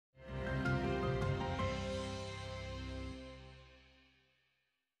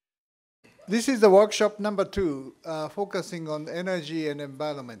This is the workshop number 2, focusing on energy and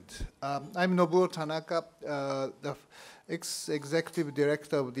environment. I'm Nobuo Tanaka, the ex-executive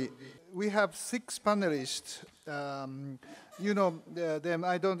director of the... We have 6 panelists. You know them.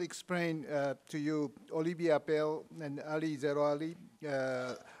 I don't explain to you. Olivier Appert and Ali Zero-Ali,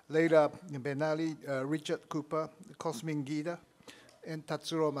 Leila Benali, Richard Cooper, Cosmin Ghita, and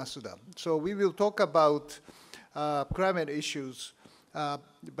Tatsuo Masuda. So we will talk about climate issues.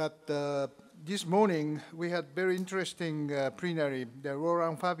 But this morning, we had very interesting plenary.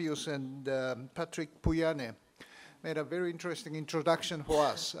 Laurent Fabius and Patrick Pouyanné made a very interesting introduction for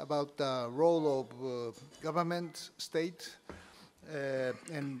us about the role of government, state,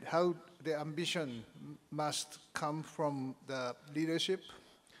 and how the ambition must come from the leadership.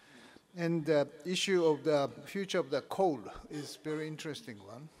 And the issue of the future of the coal is a very interesting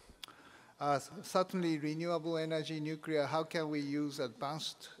one. Certainly renewable energy, nuclear, how can we use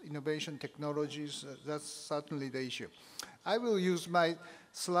advanced innovation technologies? That's certainly the issue. I will use my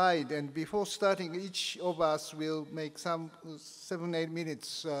slide, and before starting, each of us will make some 7-8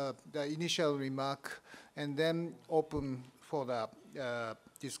 minutes, the initial remark, and then open for the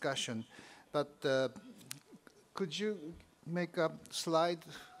discussion. But could you make a slide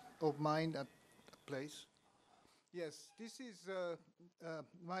of mine at place? Yes, this is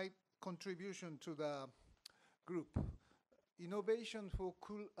my contribution to the group, Innovation for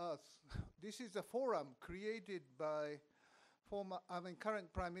Cool Earth. This is a forum created by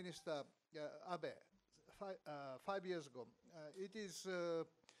current Prime Minister Abe 5 years ago. It is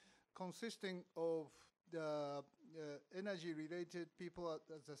consisting of the energy-related people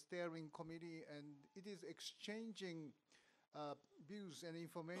at the steering committee, and it is exchanging views and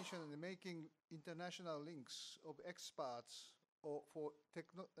information and making international links of experts for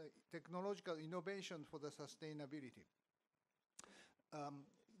technological innovation for the sustainability.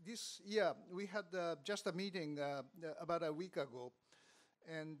 This year, we had just a meeting about a week ago,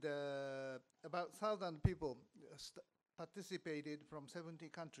 and about 1,000 people participated from 70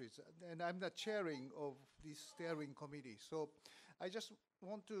 countries. And I'm the chairing of this steering committee. So I just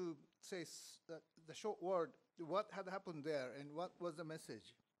want to say the short word, what had happened there and what was the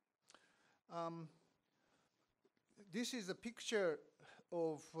message. This is a picture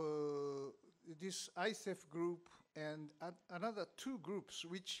of this ICEF group and another 2 groups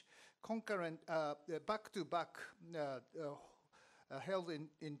which concurrent, back-to-back held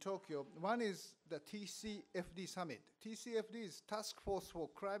in Tokyo. One is the TCFD summit. TCFD is Task Force for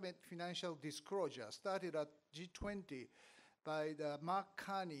Climate Financial Disclosure, started at G20 by Mark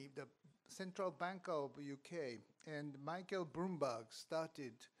Carney, the central banker of UK, and Michael Bloomberg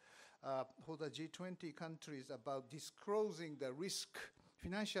started for the G20 countries about disclosing the risk,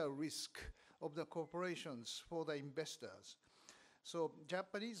 financial risk of the corporations for the investors. So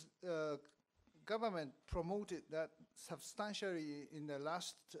Japanese government promoted that substantially in the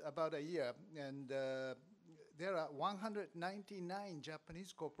last about a year, and there are 199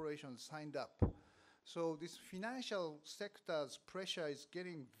 Japanese corporations signed up. So this financial sector's pressure is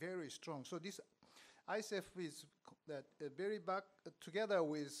getting very strong. So this ICEF is that very back together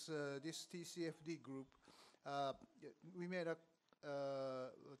with this TCFD group, we made a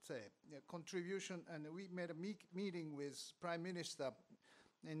let's say a contribution, and we made a meeting with Prime Minister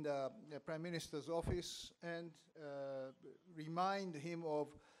in the Prime Minister's office and remind him of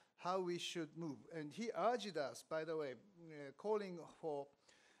how we should move. And he urged us, by the way, calling for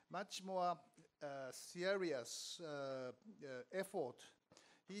much more serious effort.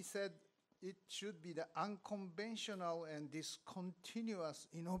 He said it should be the unconventional and discontinuous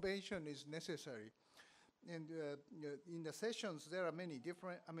innovation is necessary. And in the sessions, there are many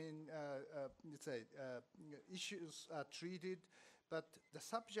different, let's say, issues are treated, but the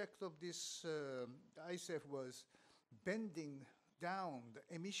subject of this ICEF was bending down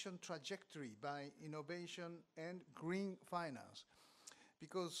the emission trajectory by innovation and green finance.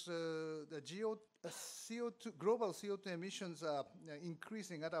 Because the CO2, global CO2 emissions are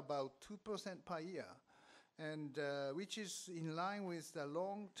increasing at about 2% per year, and which is in line with the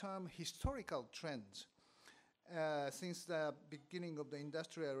long-term historical trends since the beginning of the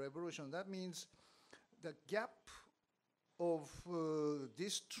Industrial Revolution. That means the gap of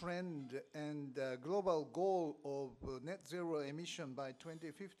this trend and global goal of net zero emission by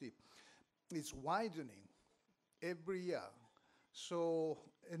 2050 is widening every year. So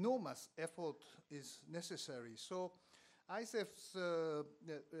enormous effort is necessary. So ICEFs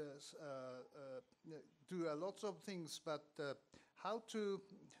do a lot of things, but how to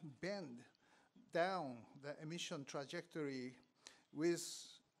bend down the emission trajectory with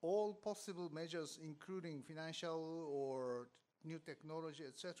all possible measures, including financial or new technology,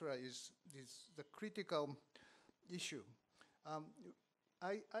 etc., is the critical issue.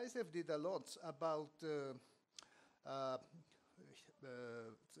 ISF did a lot about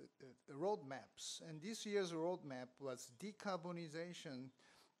roadmaps, and this year's roadmap was decarbonization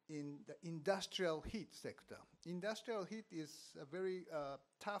in the industrial heat sector. Industrial heat is a very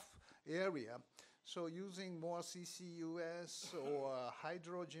tough area, so using more CCUS or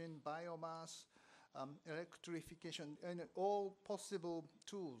hydrogen, biomass, electrification, and all possible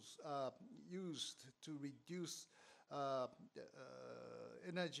tools used to reduce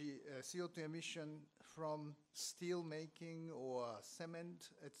energy CO2 emission from steel making or cement,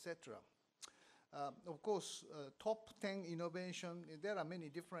 etc. Of course, top 10 innovation, there are many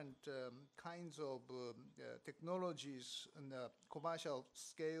different kinds of technologies on the commercial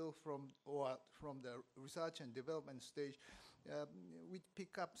scale from the research and development stage. We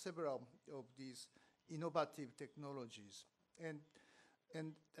pick up several of these innovative technologies.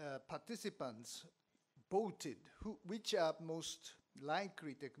 And participants voted which are most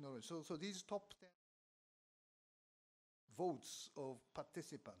likely technology. So these top 10 votes of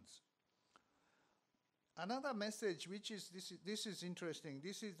participants. Another message, which is this is interesting.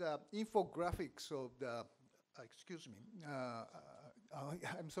 This is the infographics of the. Excuse me.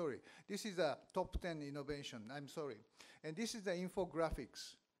 I'm sorry. This is the top 10 innovation. I'm sorry, and this is the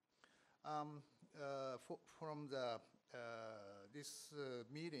infographics from the this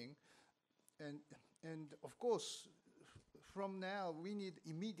meeting, and of course, from now we need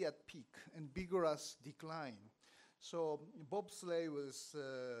immediate peak and vigorous decline. So bobsleigh was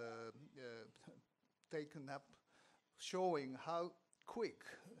taken up, showing how quick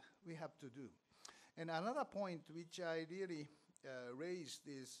we have to do. And another point which I really raised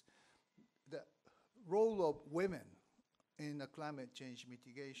is the role of women in the climate change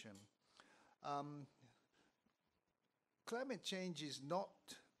mitigation. Climate change is not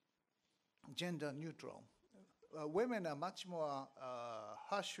gender neutral. Women are much more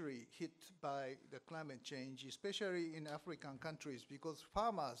harshly hit by the climate change, especially in African countries, because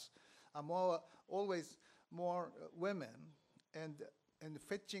farmers are always more women, and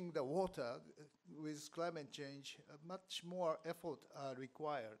fetching the water with climate change, much more effort are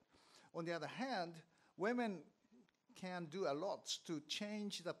required. On the other hand, women can do a lot to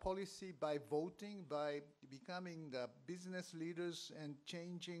change the policy by voting, by becoming the business leaders and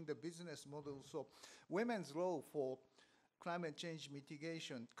changing the business model. So women's role for climate change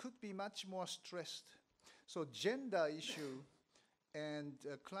mitigation could be much more stressed. So gender issue and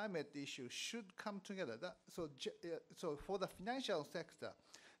climate issue should come together. So for the financial sector,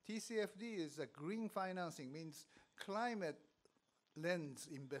 TCFD is a green financing, means climate lens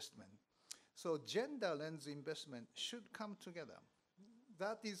investment. So gender lens investment should come together.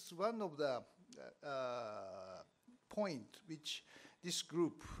 That is one of the point which this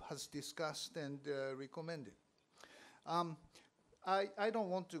group has discussed and recommended. I don't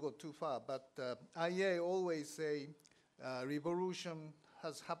want to go too far, but IA always say revolution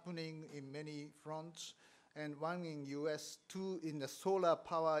has happening in many fronts, and one in US, two in the solar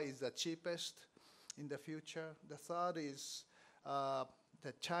power is the cheapest in the future. The third is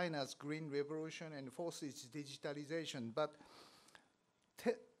the China's green revolution, and fourth is digitalization. But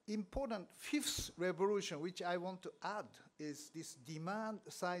important fifth revolution, which I want to add, is this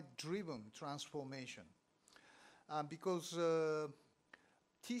demand-side driven transformation. Because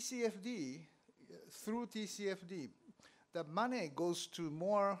TCFD, through TCFD, the money goes to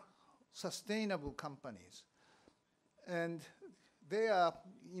more sustainable companies. And they are,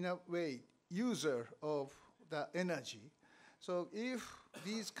 in a way, user of the energy. So if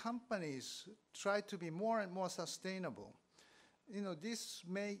these companies try to be more and more sustainable, this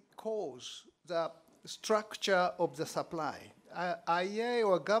may cause the structure of the supply. IA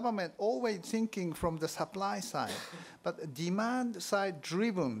or government always thinking from the supply side, but demand-side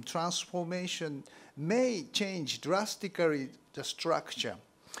driven transformation may change drastically the structure.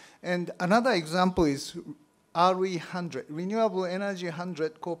 And another example is RE100, Renewable Energy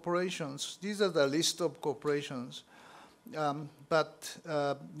 100 corporations. These are the list of corporations. But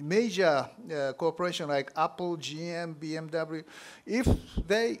major corporations like Apple, GM, BMW, if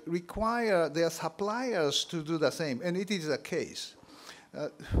they require their suppliers to do the same, and it is the case,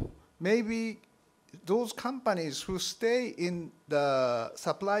 maybe those companies who stay in the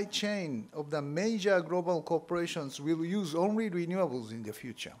supply chain of the major global corporations will use only renewables in the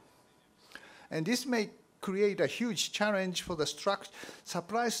future. And this may create a huge challenge for the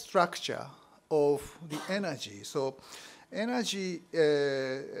supply structure of the energy. So energy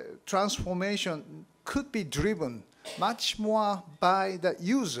transformation could be driven much more by the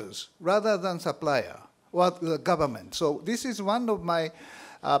users rather than supplier. what the government. So this is one of my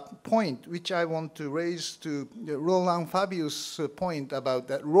point which I want to raise to Roland Fabius' point about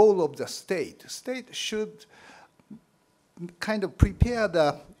the role of the state. State should kind of prepare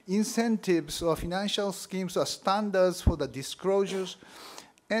the incentives or financial schemes or standards for the disclosures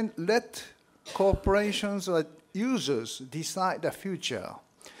and let corporations or users decide the future.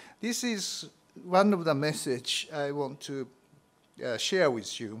 This is one of the message I want to share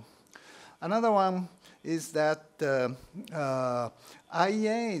with you. Another one is that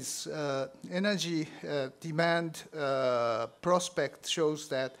IEA's energy demand prospect shows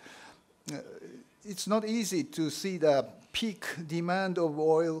that it's not easy to see the peak demand of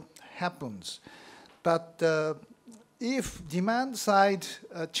oil happens. But if demand side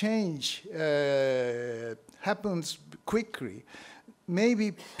change happens quickly,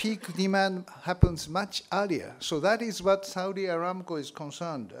 maybe peak demand happens much earlier. So that is what Saudi Aramco is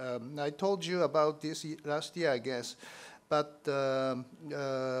concerned. I told you about this last year, I guess. But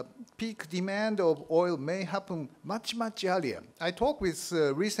peak demand of oil may happen much, much earlier. I talked with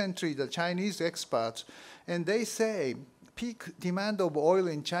recently the Chinese experts, and they say peak demand of oil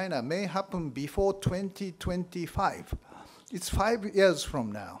in China may happen before 2025. It's 5 years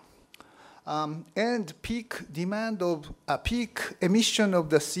from now. And peak demand of peak emission of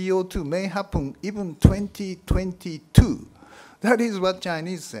the CO2 may happen even 2022. That is what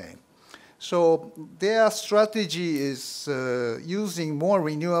Chinese say. So their strategy is using more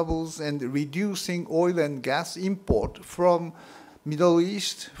renewables and reducing oil and gas import from Middle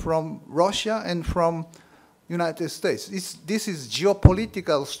East, from Russia, and from United States. This is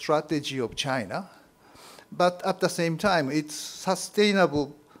geopolitical strategy of China, but at the same time, it's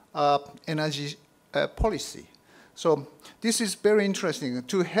sustainable energy policy. So this is very interesting.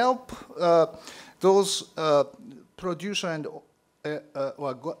 To help those producer and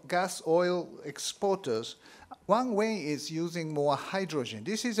or gas oil exporters, one way is using more hydrogen.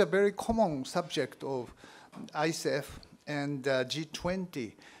 This is a very common subject of ICEF and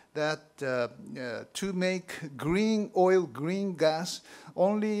G20, that to make green oil, green gas,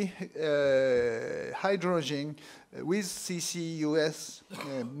 only hydrogen with CCUS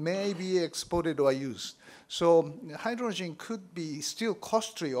may be exported or used. So hydrogen could be still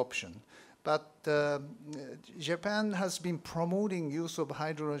costly option. But Japan has been promoting use of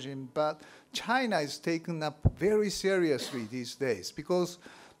hydrogen, but China is taken up very seriously these days because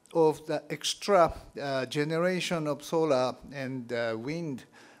of the extra generation of solar and wind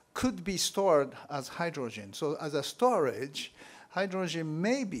could be stored as hydrogen. So as a storage, hydrogen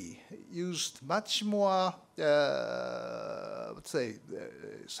may be used much more, let's say,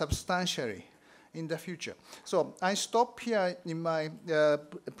 substantially in the future. So I stop here in my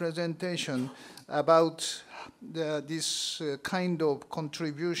presentation about this kind of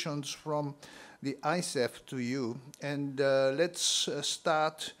contributions from the ICEF to you, and let's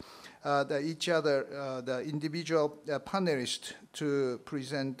start each other, the individual panelists to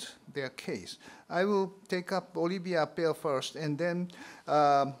present their case. I will take up Olivier Appert first, and then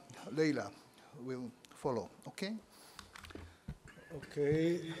Leila will follow, okay?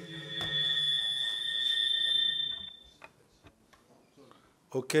 Okay.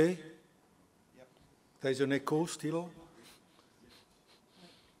 Okay. Yep. There's an echo still.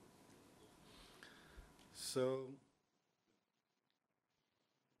 So,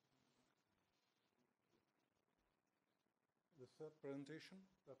 the third presentation,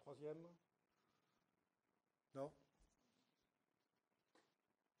 la troisième? No?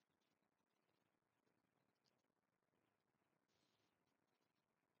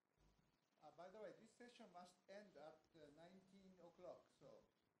 By the way, this session must end at 19 o'clock. So.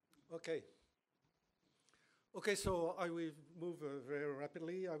 Okay. Okay, so I will move very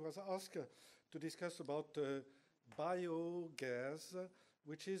rapidly. I was asked to discuss about biogas,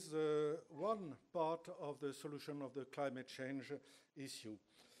 which is one part of the solution of the climate change issue.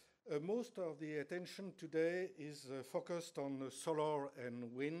 Most of the attention today is focused on solar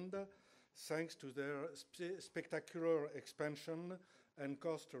and wind, thanks to their spectacular expansion and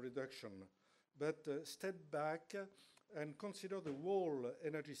cost reduction. But step back and consider the whole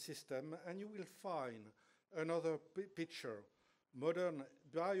energy system, and you will find another picture. Modern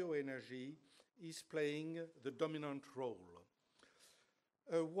bioenergy is playing the dominant role.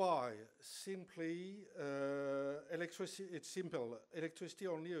 Why? Simply, electricity, it's simple. Electricity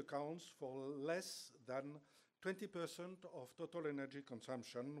only accounts for less than 20% of total energy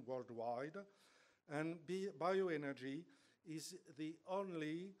consumption worldwide, and bioenergy is the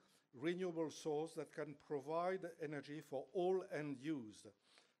only renewable source that can provide energy for all end use.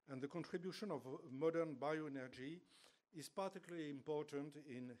 And the contribution of modern bioenergy is particularly important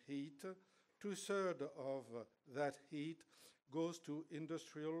in heat, 2/3 of that heat goes to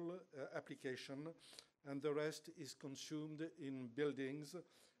industrial application, and the rest is consumed in buildings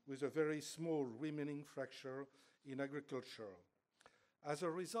with a very small remaining fraction in agriculture. As a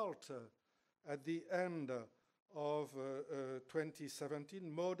result, at the end of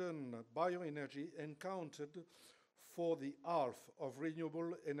 2017, modern bioenergy accounted for the half of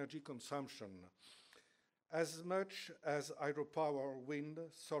renewable energy consumption, as much as hydropower, wind,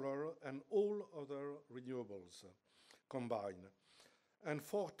 solar, and all other renewables combined, and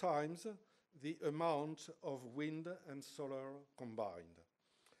 4 times the amount of wind and solar combined.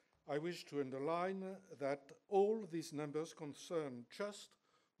 I wish to underline that all these numbers concern just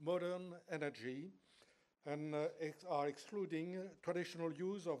modern energy and are excluding traditional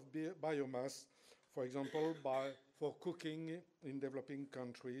use of biomass, for example, for cooking in developing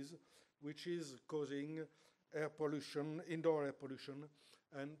countries, which is causing air pollution, indoor air pollution,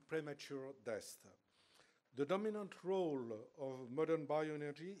 and premature death. The dominant role of modern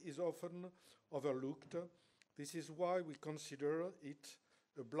bioenergy is often overlooked. This is why we consider it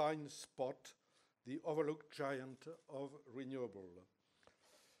a blind spot, the overlooked giant of renewable.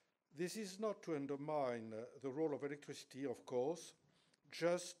 This is not to undermine the role of electricity, of course,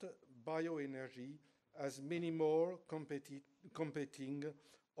 just bioenergy has many more competing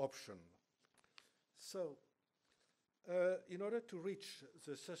options. So, in order to reach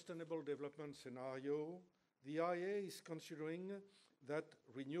the sustainable development scenario, the IEA is considering that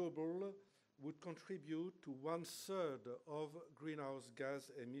renewable would contribute to 1/3 of greenhouse gas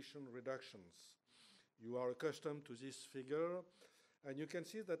emission reductions. You are accustomed to this figure, and you can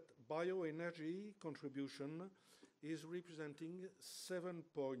see that bioenergy contribution is representing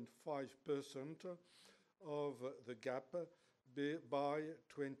 7.5% of the gap by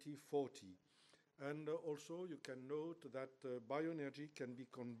 2040. And also you can note that bioenergy can be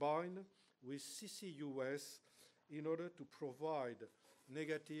combined with CCUS in order to provide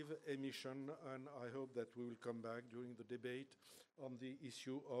negative emission, and I hope that we will come back during the debate on the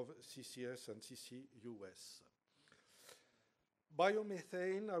issue of CCS and CCUS.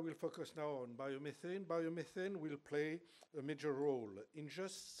 Biomethane, I will focus now on biomethane. Biomethane will play a major role. In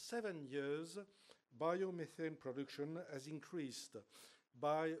just 7 years, biomethane production has increased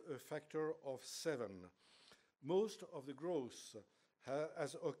by a factor of 7. Most of the growth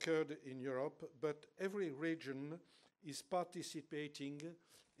has occurred in Europe, but every region is participating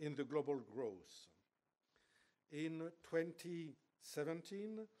in the global growth. In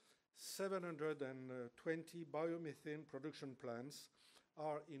 2017, 720 biomethane production plants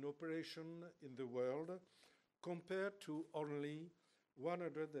are in operation in the world, compared to only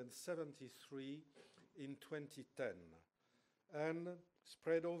 173 in 2010. And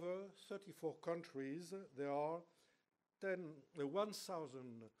spread over 34 countries, there are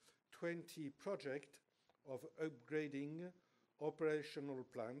 1,020 projects of upgrading operational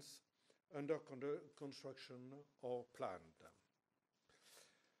plants under construction or planned.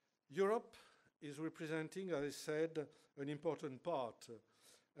 Europe is representing, as I said, an important part,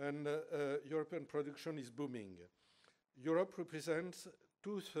 and European production is booming. Europe represents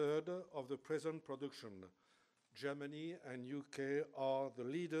 2/3 of the present production. Germany and UK are the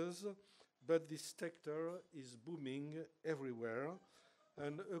leaders, but this sector is booming everywhere.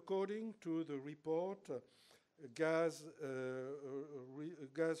 And according to the report, Gas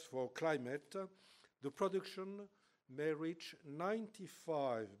for Climate, the production may reach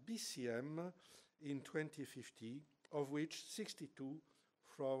 95 BCM in 2050, of which 62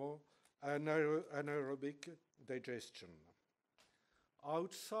 from anaerobic digestion.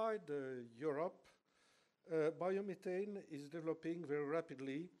 Outside Europe, biomethane is developing very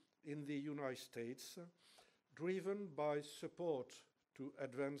rapidly in the United States, driven by support to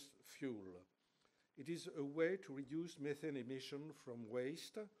advanced fuel. It is a way to reduce methane emission from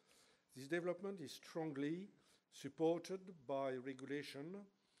waste. This development is strongly supported by regulation,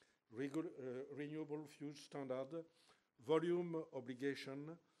 renewable fuel standard, volume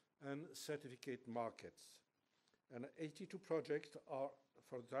obligation, and certificate markets. And 82 projects are,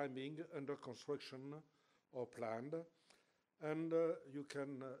 for the time being, under construction or planned. And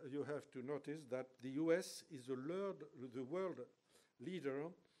you have to notice that the US is the world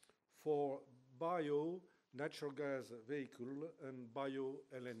leader for bio natural gas vehicle and bio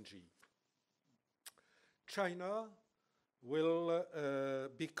LNG. China will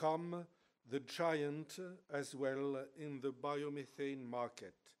become the giant as well in the biomethane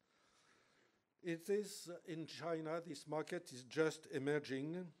market. It is in China, this market is just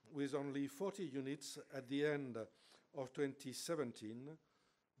emerging with only 40 units at the end of 2017,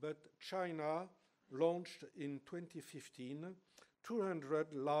 but China launched in 2015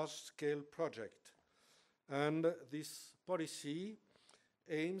 200 large-scale projects. And this policy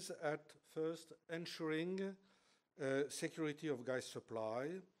aims at first ensuring security of gas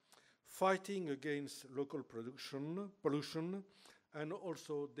supply, fighting against local pollution, and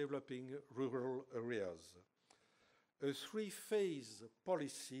also developing rural areas. A three-phase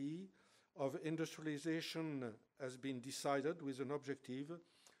policy of industrialization has been decided with an objective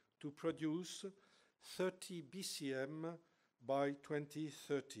to produce 30 BCM by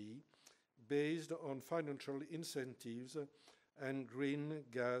 2030 based on financial incentives and green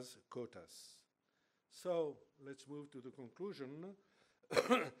gas quotas. So let's move to the conclusion.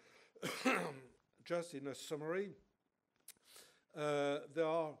 Just in a summary, there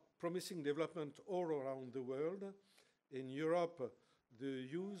are promising developments all around the world. In Europe, the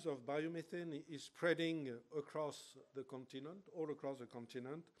use of biomethane is spreading across the continent, all across the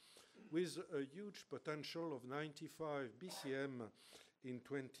continent, with a huge potential of 95 BCM in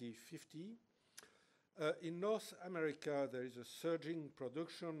 2050. In North America, there is a surging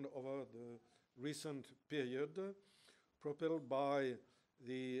production over the recent period, propelled by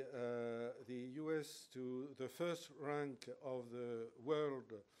the US to the first rank of the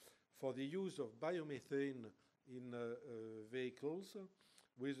world for the use of biomethane in vehicles,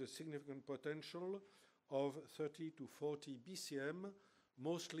 with a significant potential of 30 to 40 BCM,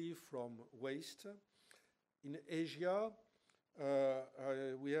 mostly from waste. In Asia,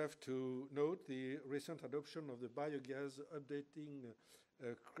 we have to note the recent adoption of the biogas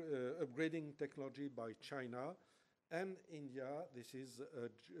upgrading technology by China and India. This is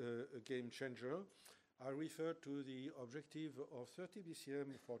a game changer. I refer to the objective of 30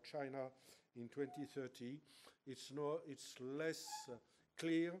 BCM for China in 2030. It's less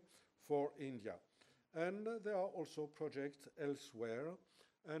clear for India. And there are also projects elsewhere.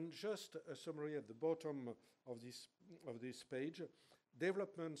 And just a summary at the bottom of this page,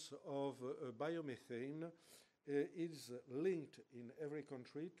 developments of biomethane is linked in every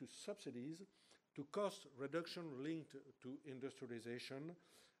country to subsidies, to cost reduction linked to industrialization,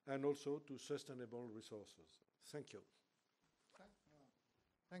 and also to sustainable resources. Thank you.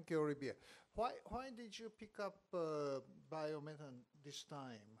 Thank you, Olivier. Why did you pick up biomethane this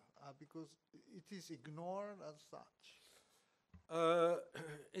time? Because it is ignored as such.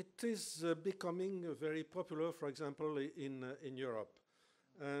 It is becoming very popular, for example, in Europe,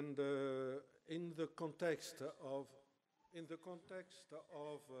 and in the context of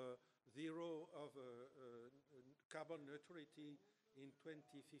zero of carbon neutrality in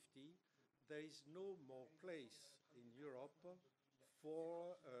 2050, there is no more place in Europe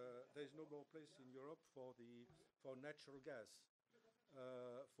for natural gas,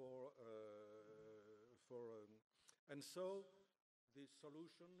 and so the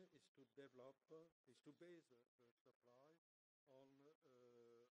solution is to base the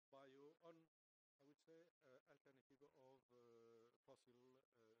supply on alternative of fossil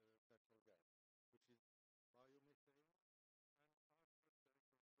natural gas, which is biomethane.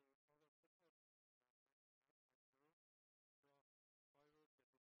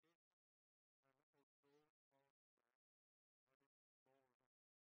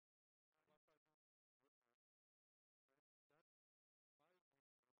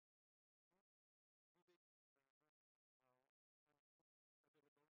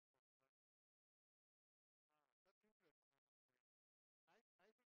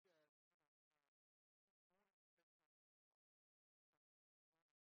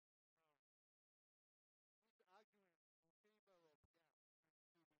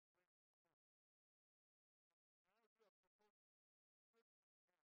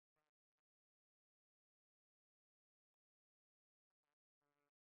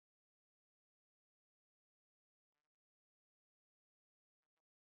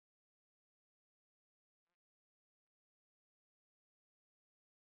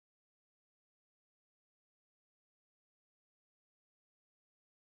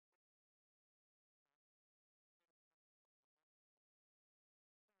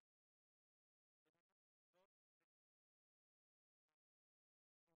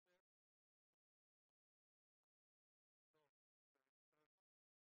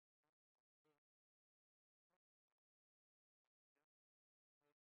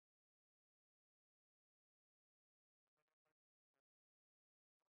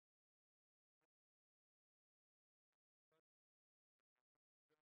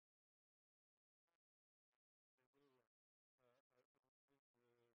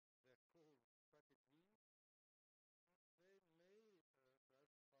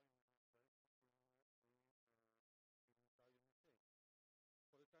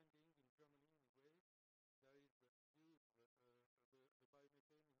 the biomethane production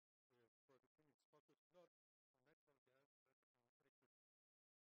is focused not on natural gas but on electricity, which is a disaster.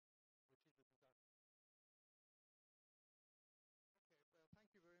 Okay, well, thank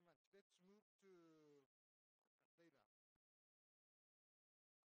you very much. Let's move to Leila. My slides on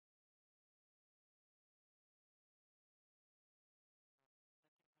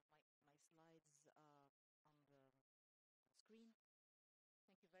the screen.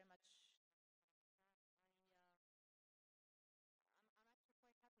 Thank you very much. I'm actually quite happy that Olivier started with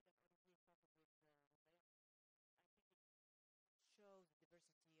Leila. I think it shows the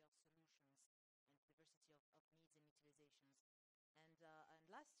diversity of solutions and diversity of needs and utilizations. And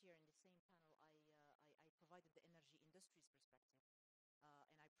last year in the same panel, I provided the energy industry's perspective, and I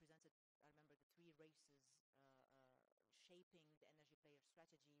presented, I remember, the three races shaping the energy player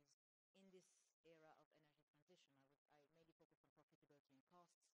strategies in this era of energy transition. I mainly focused on profitability and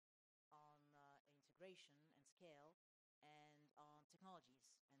costs, on integration and scale, and on technologies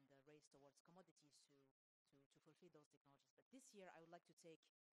and the race towards commodities to fulfill those technologies. But this year, I would like to take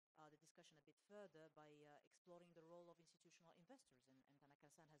the discussion a bit further by exploring the role of institutional investors, and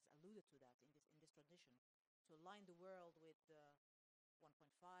Tanaka-san has alluded to that in this transition, to align the world with 1.5,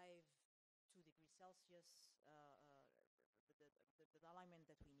 2 degrees Celsius, the alignment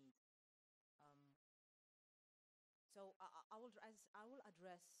that we need. So I will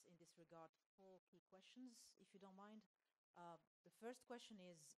address in this regard 4 key questions, if you don't mind. The first question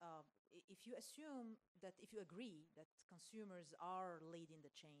is, if you agree that consumers are leading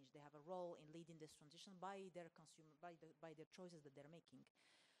the change, they have a role in leading this transition by their choices that they're making,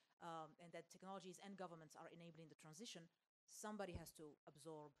 and that technologies and governments are enabling the transition, somebody has to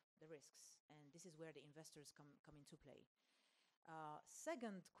absorb the risks, and this is where the investors come into play.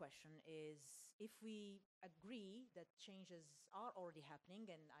 Second question is, if we agree that changes are already happening,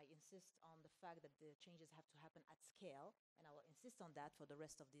 and I insist on the fact that the changes have to happen at scale, and I will insist on that for the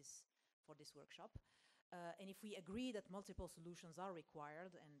rest of this workshop. And if we agree that multiple solutions are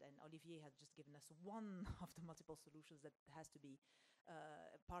required, and Olivier has just given us one of the multiple solutions that has to be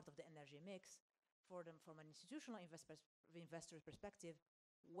part of the energy mix, for them from an institutional investor's perspective,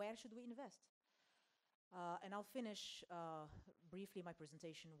 where should we invest? And I'll finish briefly my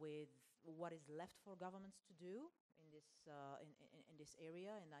presentation with what is left for governments to do in this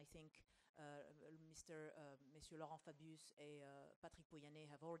area. And I think Monsieur Laurent Fabius and Patrick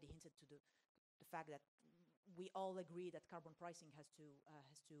Pouyanné have already hinted to the fact that we all agree that carbon pricing has to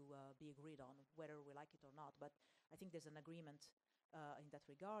be agreed on, whether we like it or not. But I think there's an agreement in that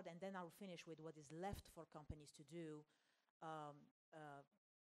regard. And then I'll finish with what is left for companies to do.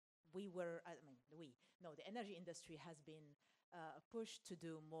 The energy industry has been pushed to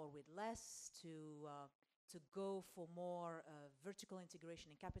do more with less, to go for more vertical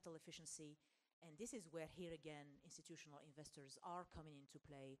integration and capital efficiency. And this is where, here again, institutional investors are coming into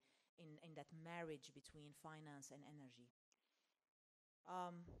play in that marriage between finance and energy.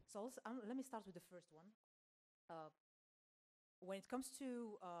 So let me start with the first one. When it comes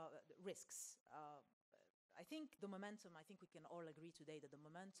to risks, I think we can all agree today that the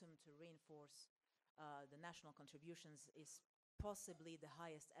momentum to reinforce the national contributions is possibly the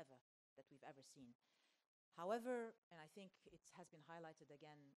highest ever that we've ever seen. However, and I think it has been highlighted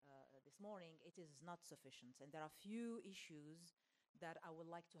again this morning, it is not sufficient. And there are a few issues that I would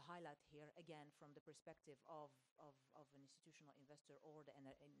like to highlight here, again, from the perspective of an institutional investor or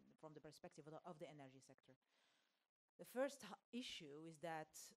from the perspective of the energy sector. The first issue is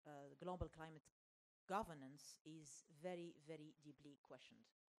that global climate governance is very, very deeply questioned.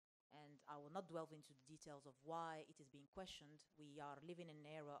 And I will not delve into the details of why it is being questioned. We are living in an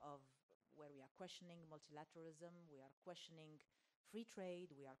era where we are questioning multilateralism, we are questioning free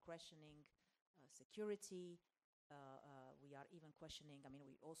trade, we are questioning security, we are even questioning,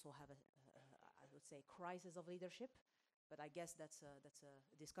 we also have I would say, crisis of leadership. But I guess that's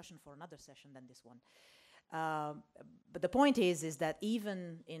a discussion for another session than this one. But the point is that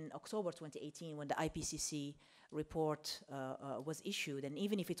even in October 2018, when the IPCC report was issued, and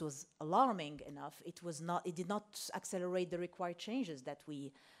even if it was alarming enough, it did not accelerate the required changes that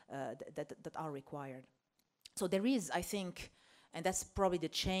that are required. So there is, I think, and that's probably the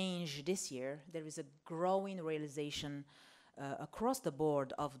change this year, there is a growing realization across the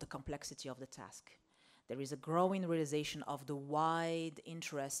board of the complexity of the task. There is a growing realization of the wide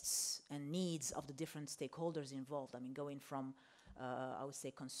interests and needs of the different stakeholders involved. Going from, I would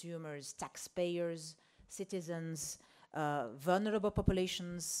say, consumers, taxpayers, citizens, vulnerable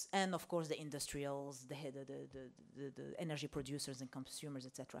populations, and of course the industrials, the energy producers and consumers,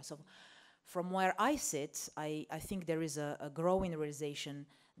 etc. So from where I sit, I think there is a growing realization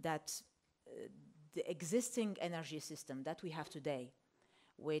that the existing energy system that we have today,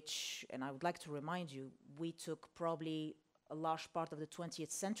 which, and I would like to remind you, we took probably a large part of the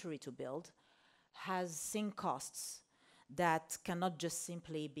 20th century to build, has sink costs that cannot just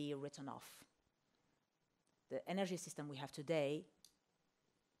simply be written off. The energy system we have today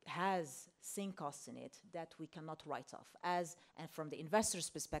has sink costs in it that we cannot write off. And from the investor's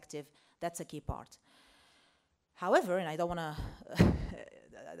perspective, that's a key part. However, and I don't want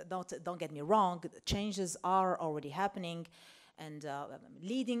to, don't get me wrong, changes are already happening, and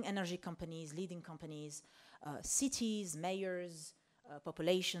leading companies, cities, mayors,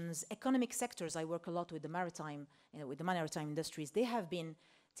 populations, economic sectors. I work a lot with the maritime industries. They have been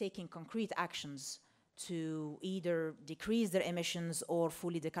taking concrete actions to either decrease their emissions or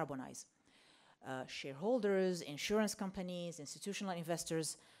fully decarbonize. Shareholders, insurance companies, institutional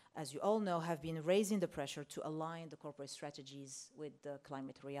investors, as you all know, have been raising the pressure to align the corporate strategies with the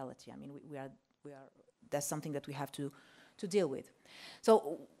climate reality. I mean, that's something that we have to deal with.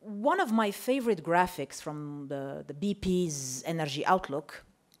 So one of my favorite graphics from the BP's energy outlook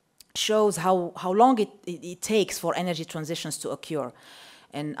shows how long it takes for energy transitions to occur.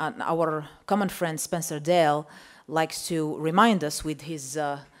 And our common friend Spencer Dale likes to remind us with his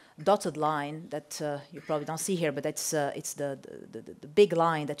dotted line that you probably don't see here, but it's the big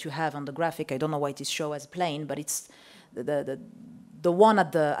line that you have on the graphic. I don't know why it is shown as plain, but it's the one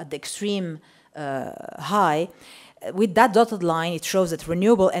at the extreme high. With that dotted line, it shows that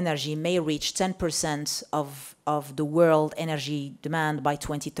renewable energy may reach 10% of the world energy demand by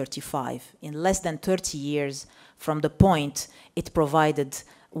 2035, in less than 30 years from the point it provided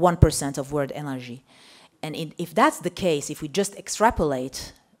 1% of world energy. And if that's the case, if we just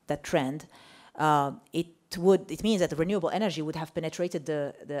extrapolate that trend, it means that the renewable energy would have penetrated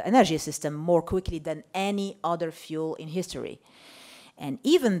the energy system more quickly than any other fuel in history. And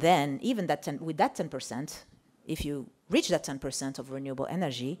even then, with that 10%, if you reach that 10% of renewable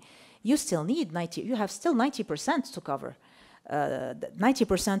energy, you still need 90% to cover.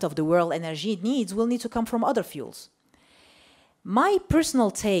 90% of the world energy needs will need to come from other fuels. My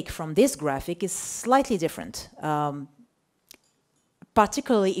personal take from this graphic is slightly different,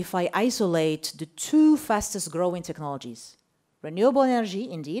 particularly if I isolate the two fastest growing technologies, renewable energy,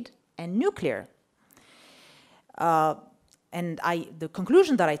 indeed, and nuclear. And the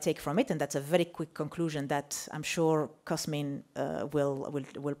conclusion that I take from it, and that's a very quick conclusion that I'm sure Cosmin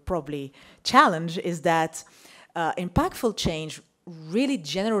will probably challenge, is that impactful change really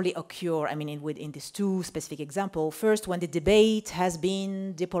generally occur, I mean, in these two specific examples. First, when the debate has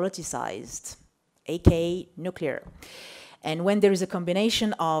been depoliticized, aka nuclear. And when there is a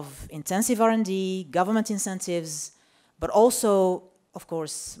combination of intensive R&D, government incentives, but also, of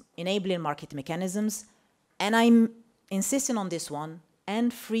course, enabling market mechanisms. And I'm insisting on this one,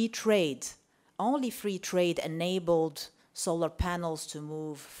 and free trade. Only free trade enabled solar panels to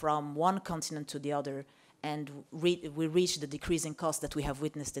move from one continent to the other, and we reached the decreasing cost that we have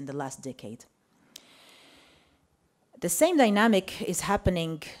witnessed in the last decade. The same dynamic is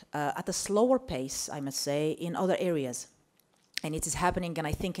happening at a slower pace, I must say, in other areas. And it is happening, and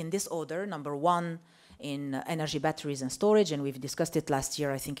I think in this order, number one, in energy batteries and storage, and we've discussed it last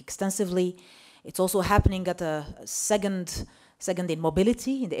year, I think, extensively. It's also happening at a second in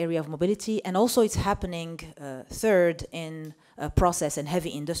mobility, in the area of mobility, and also it's happening third in process and heavy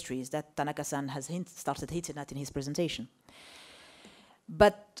industries that Tanaka-san has started hinting at in his presentation.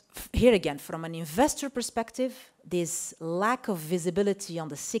 But here again, from an investor perspective, this lack of visibility on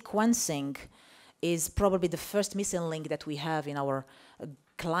the sequencing is probably the first missing link that we have in our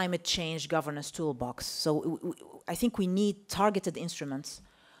climate change governance toolbox. So I think we need targeted instruments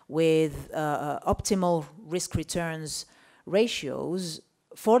with optimal risk returns ratios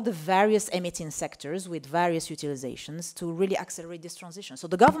for the various emitting sectors with various utilizations to really accelerate this transition. So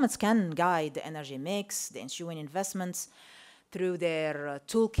the governments can guide the energy mix, the ensuing investments through their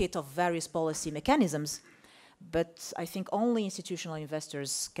toolkit of various policy mechanisms, but I think only institutional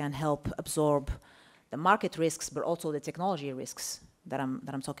investors can help absorb the market risks, but also the technology risks that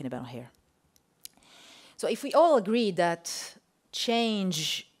I'm talking about here. So if we all agree that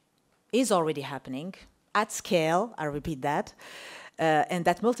change is already happening at scale, I repeat that, and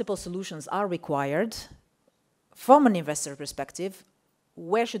that multiple solutions are required, from an investor perspective,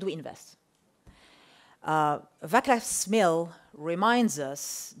 where should we invest? Václav Smil reminds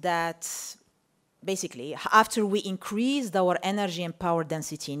us that basically, after we increased our energy and power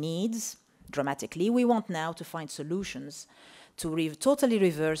density needs dramatically, we want now to find solutions to totally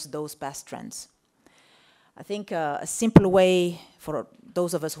reverse those past trends. I think a simple way for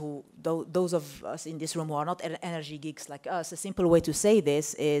those of us in this room who are not energy geeks like us, a simple way to say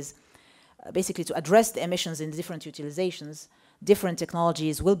this is basically to address the emissions in different utilizations, different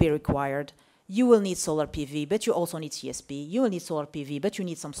technologies will be required. You will need solar PV, but you also need CSP. You will need solar PV, but you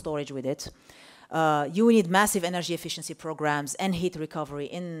need some storage with it. You will need massive energy efficiency programs and heat recovery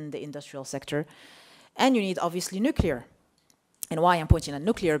in the industrial sector. And you need, obviously, nuclear. And why I'm pointing at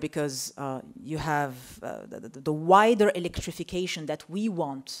nuclear, because you have the wider electrification that we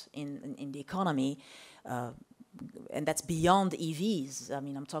want in the economy, and that's beyond EVs. I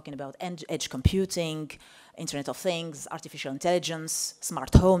mean, I'm talking about edge computing, Internet of Things, artificial intelligence,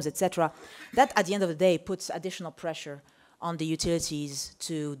 smart homes, etc. That, at the end of the day, puts additional pressure on the utilities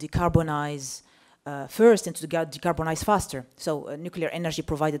to decarbonize first and to decarbonize faster. So nuclear energy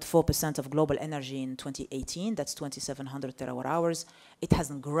provided 4% of global energy in 2018. That's 2,700 terawatt hours. It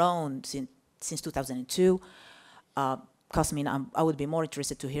hasn't grown since 2002. Cosmin, I would be more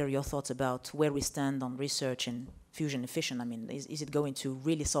interested to hear your thoughts about where we stand on research in fusion and fission. I mean, is it going to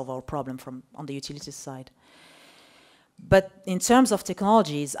really solve our problem on the utilities side? But in terms of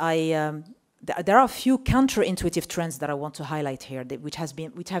technologies, there are a few counterintuitive trends that I want to highlight here, which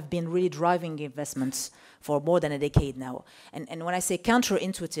have been really driving investments for more than a decade now. And when I say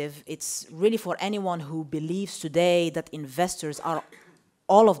counterintuitive, it's really for anyone who believes today that investors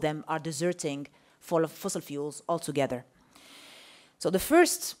all of them are deserting fossil fuels altogether. So the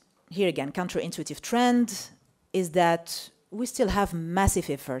first, here again, counterintuitive trend is that we still have massive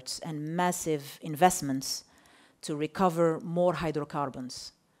efforts and massive investments to recover more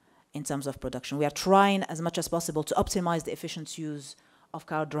hydrocarbons in terms of production. We are trying as much as possible to optimize the efficient use of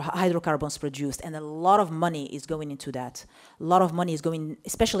hydrocarbons produced, and a lot of money is going into that. A lot of money is going,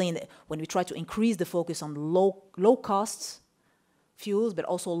 especially when we try to increase the focus on low cost fuels, but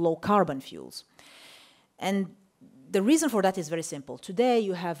also low carbon fuels. And the reason for that is very simple. Today,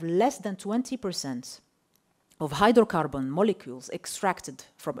 you have less than 20% of hydrocarbon molecules extracted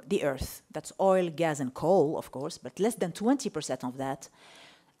from the earth. That's oil, gas, and coal, of course, but less than 20% of that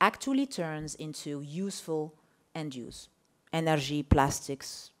actually turns into useful end use, energy,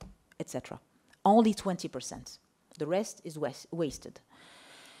 plastics, etc. Only 20%. The rest is wasted.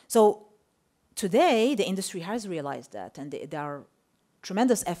 So today, the industry has realized that, and there are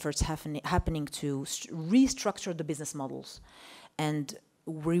tremendous efforts happening to restructure the business models and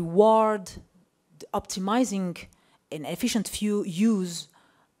reward the optimizing an efficient use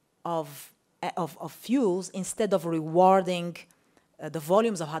of fuels instead of rewarding the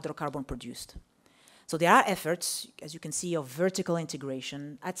volumes of hydrocarbon produced. So there are efforts, as you can see, of vertical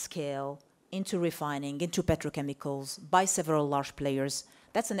integration at scale into refining, into petrochemicals by several large players.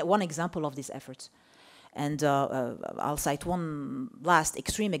 That's one example of these efforts. And I'll cite one last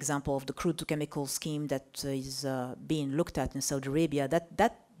extreme example of the crude to chemical scheme that is being looked at in Saudi Arabia.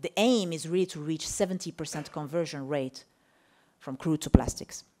 That the aim is really to reach 70% conversion rate from crude to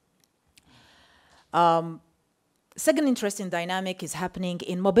plastics. Second interesting dynamic is happening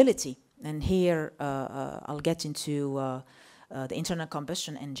in mobility. And here I'll get into the internal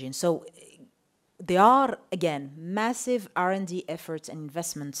combustion engine. So there are, again, massive R&D efforts and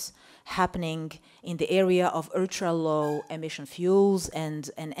investments happening in the area of ultra-low emission fuels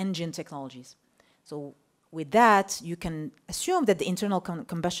and engine technologies. So with that, you can assume that the internal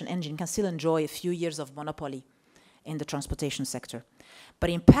combustion engine can still enjoy a few years of monopoly in the transportation sector.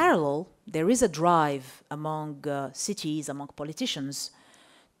 But in parallel, there is a drive among cities, among politicians,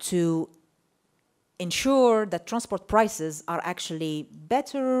 to ensure that transport prices are actually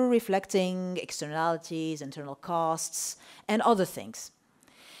better reflecting externalities, internal costs, and other things.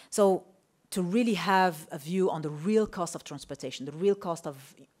 So to really have a view on the real cost of transportation, the real cost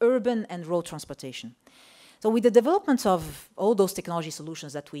of urban and road transportation. So with the development of all those technology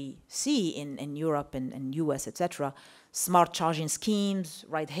solutions that we see in Europe and US, etc., smart charging schemes,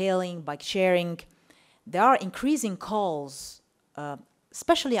 ride-hailing, bike sharing, there are increasing calls,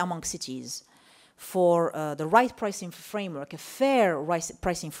 especially among cities, for the right pricing framework, a fair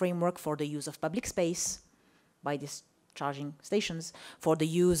pricing framework for the use of public space by these charging stations, for the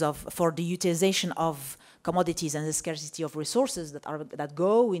utilization of commodities and the scarcity of resources that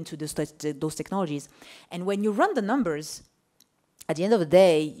go into those technologies. And when you run the numbers, at the end of the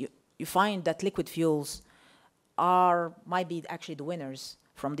day, you find that liquid fuels might be actually the winners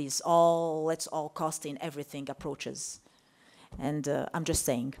from these let's all cost in everything approaches. And I'm just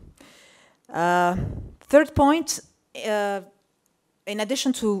saying. Third point, in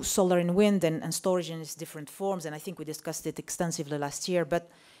addition to solar and wind and storage in its different forms, and I think we discussed it extensively last year, but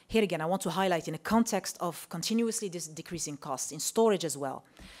here again, I want to highlight in a context of continuously decreasing costs in storage as well.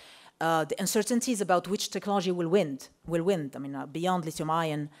 The uncertainties about which technology will win. I mean, beyond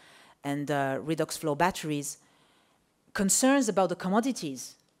lithium-ion and redox flow batteries, concerns about the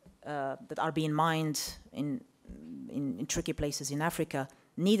commodities that are being mined in tricky places in Africa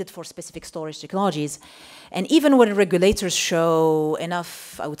needed for specific storage technologies. And even when regulators show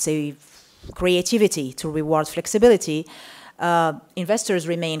enough, I would say, creativity to reward flexibility, investors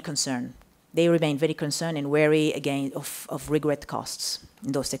remain concerned. They remain very concerned and wary, again, of regret costs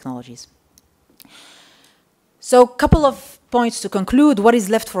in those technologies. So a couple of points to conclude. What is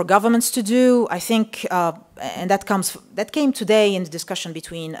left for governments to do? I think, and that came today in the discussion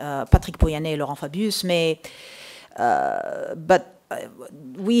between Patrick Pouyanné and Laurent Fabius, but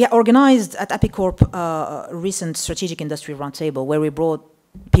we organized at APICorp a recent strategic industry roundtable where we brought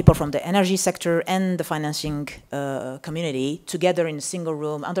people from the energy sector and the financing community together in a single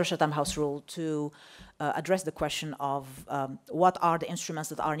room under Chatham House rule to address the question of what are the instruments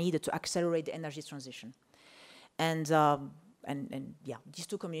that are needed to accelerate the energy transition. And yeah, these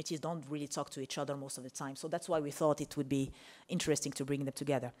two communities don't really talk to each other most of the time, so that's why we thought it would be interesting to bring them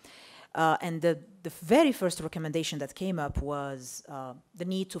together. And the very first recommendation that came up was the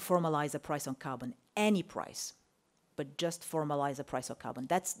need to formalize a price on carbon, any price, but just formalize a price on carbon.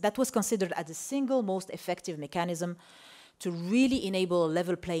 That was considered as the single most effective mechanism to really enable a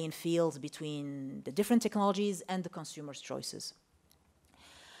level playing field between the different technologies and the consumer's choices.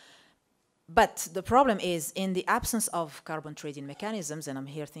 But the problem is, in the absence of carbon trading mechanisms, and I'm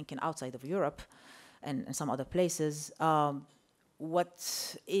here thinking outside of Europe and some other places,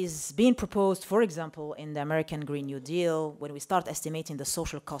 what is being proposed, for example, in the American Green New Deal, when we start estimating the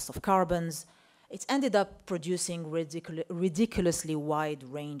social cost of carbons, it's ended up producing ridiculously wide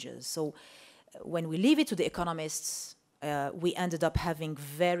ranges. So when we leave it to the economists, we ended up having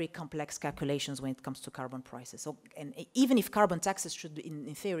very complex calculations when it comes to carbon prices. So, and even if carbon taxes should,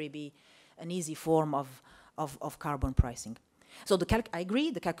 in theory, be an easy form of carbon pricing. So I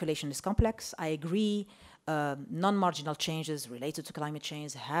agree, the calculation is complex. I agree, non-marginal changes related to climate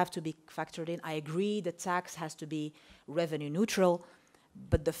change have to be factored in. I agree the tax has to be revenue neutral,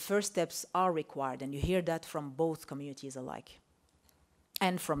 but the first steps are required, and you hear that from both communities alike,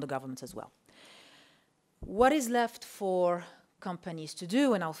 and from the governments as well. What is left for companies to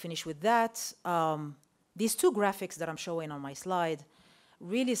do, and I'll finish with that. These two graphics that I'm showing on my slide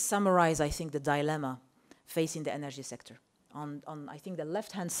really summarize, I think, the dilemma facing the energy sector. On I think, the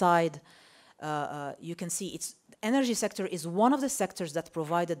left-hand side, you can see the energy sector is one of the sectors that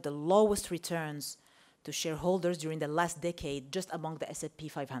provided the lowest returns to shareholders during the last decade, just among the S&P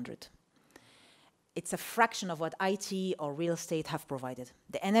 500. It's a fraction of what IT or real estate have provided.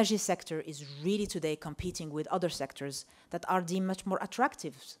 The energy sector is really today competing with other sectors that are deemed much more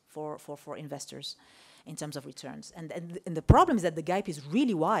attractive for investors in terms of returns. And the problem is that the gap is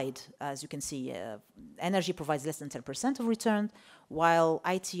really wide, as you can see. Energy provides less than 10% of return, while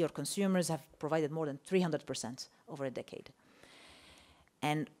IT or consumers have provided more than 300% over a decade.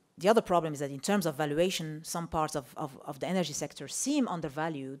 And the other problem is that in terms of valuation, some parts of the energy sector seem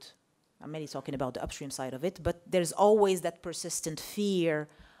undervalued. I'm mainly talking about the upstream side of it, but there's always that persistent fear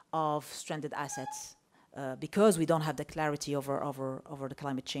of stranded assets because we don't have the clarity over the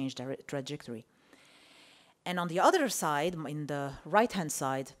climate change trajectory. And on the other side, in the right-hand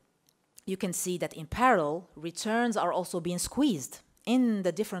side, you can see that in parallel, returns are also being squeezed in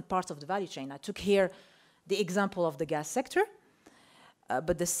the different parts of the value chain. I took here the example of the gas sector,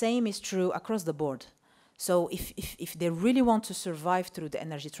 but the same is true across the board. So if they really want to survive through the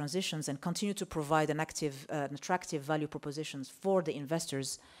energy transitions and continue to provide an attractive value propositions for the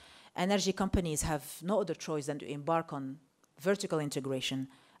investors, energy companies have no other choice than to embark on vertical integration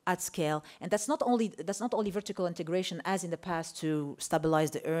at scale. And that's not only vertical integration as in the past to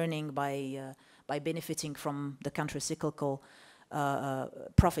stabilize the earning by benefiting from the counter-cyclical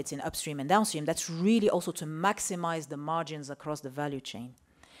profits in upstream and downstream. That's really also to maximize the margins across the value chain.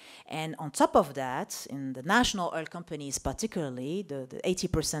 And on top of that, in the national oil companies particularly, the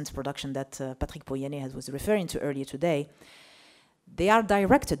 80% production that Patrick Pouyanné was referring to earlier today, they are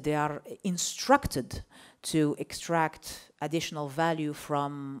directed, they are instructed to extract additional value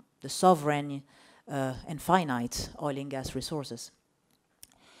from the sovereign and finite oil and gas resources.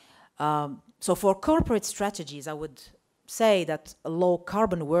 So for corporate strategies, I would say that a low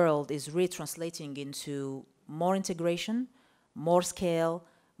carbon world is really translating into more integration, more scale,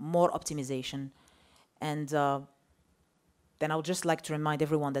 more optimization. And then I would just like to remind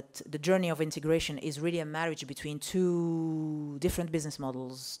everyone that the journey of integration is really a marriage between two different business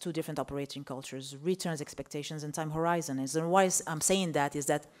models, two different operating cultures, returns expectations, and time horizons. And why I'm saying that is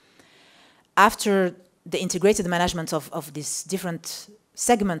that after the integrated management of this different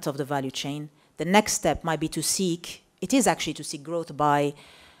segment of the value chain, the next step might be to seek growth by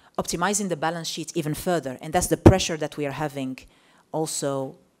optimizing the balance sheet even further. And that's the pressure that we are having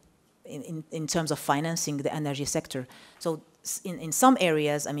also in terms of financing the energy sector. So in some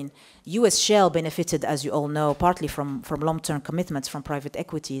areas, I mean, US shale benefited, as you all know, partly from long-term commitments from private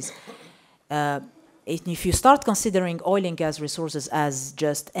equities. If you start considering oil and gas resources as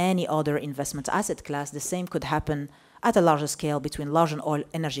just any other investment asset class, the same could happen at a larger scale between large oil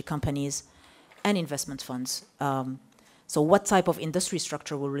energy companies and investment funds. So what type of industry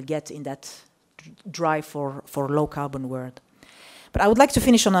structure will we get in that drive for low carbon world? But I would like to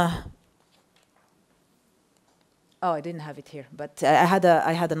finish on a, oh, I didn't have it here, but I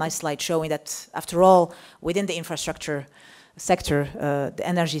had a nice slide showing that after all, within the infrastructure sector, the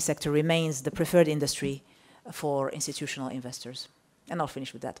energy sector remains the preferred industry for institutional investors. And I'll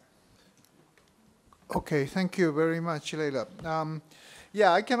finish with that. Okay, thank you very much, Leila.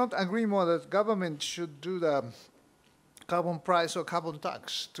 Yeah, I cannot agree more that government should do the carbon price or carbon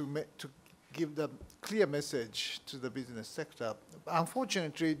tax to give the clear message to the business sector.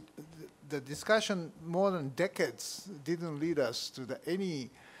 Unfortunately, the discussion more than decades didn't lead us to any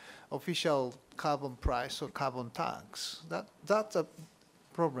official carbon price or carbon tax. That's a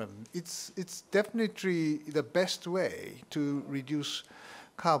problem. It's definitely the best way to reduce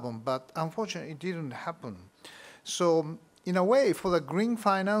carbon, but unfortunately it didn't happen. So in a way, for the green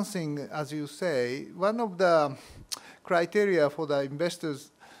financing, as you say, one of the criteria for the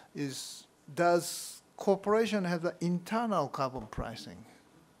investors is, does corporation have the internal carbon pricing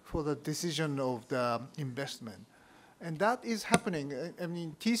for the decision of the investment? And that is happening. I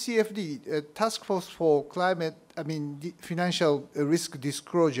mean, TCFD, Task Force for Climate, Financial Risk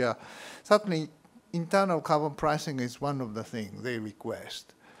Disclosure, certainly internal carbon pricing is one of the things they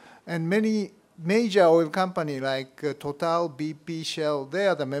request. And many major oil companies like Total, BP, Shell, they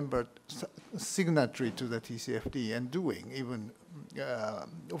are the member signatory to the TCFD and doing even,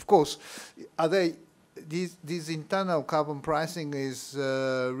 of course, are they, these internal carbon pricing is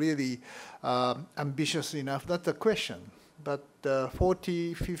really ambitious enough? That's the question. But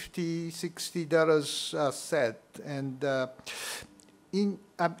 $40, $50, $60 are set. And in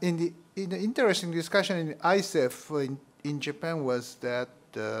the interesting discussion in ISEF in Japan was that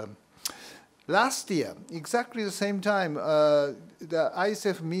last year, exactly the same time, the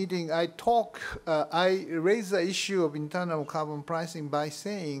ISEF meeting, I raised the issue of internal carbon pricing by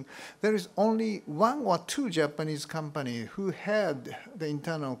saying there is only one or two Japanese companies who had the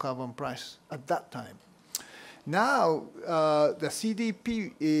internal carbon price at that time. Now, the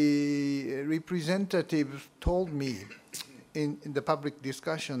CDP representative told me in the public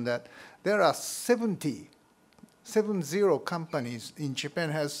discussion that there are 70 companies in Japan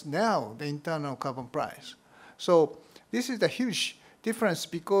has now the internal carbon price. So this is a huge difference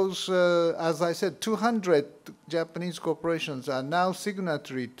because, as I said, 200 Japanese corporations are now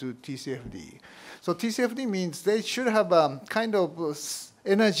signatory to TCFD. So TCFD means they should have a kind of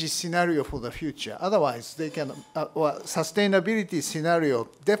energy scenario for the future. Otherwise, they can, or sustainability scenario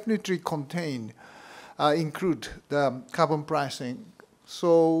definitely include the carbon pricing.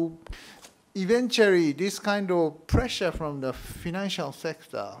 So eventually, this kind of pressure from the financial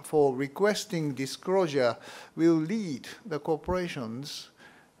sector for requesting disclosure will lead the corporations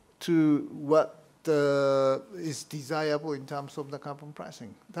to what is desirable in terms of the carbon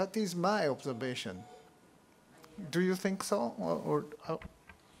pricing. That is my observation. Do you think so?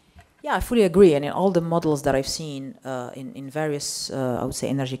 Yeah, I fully agree. And in all the models that I've seen in various, I would say,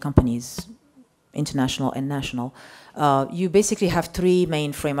 energy companies, international and national, you basically have three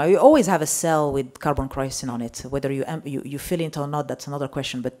main frameworks. You always have a cell with carbon pricing on it. Whether you fill it or not, that's another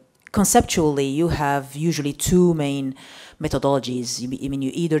question. But conceptually, you have usually two main methodologies. I mean,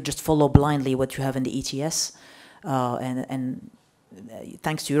 you either just follow blindly what you have in the ETS, and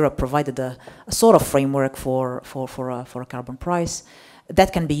thanks to Europe, provided a sort of framework for a carbon price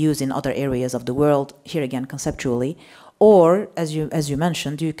that can be used in other areas of the world. Here again, conceptually, or as you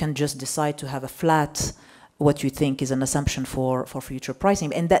mentioned, you can just decide to have a flat, what you think is an assumption for future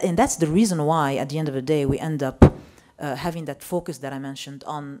pricing, and that's the reason why at the end of the day we end up having that focus that I mentioned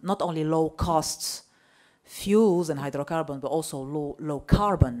on not only low costs fuels and hydrocarbon, but also low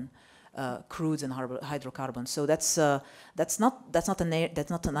carbon crudes and hydrocarbons. So that's not an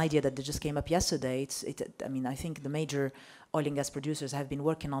idea that just came up yesterday. I mean, I think the major oil and gas producers have been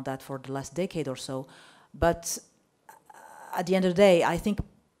working on that for the last decade or so. But at the end of the day, I think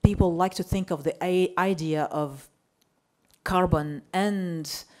people like to think of the idea of carbon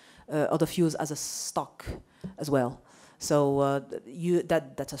and other fuels as a stock as well. So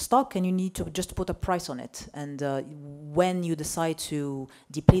that's a stock, and you need to just put a price on it. And when you decide to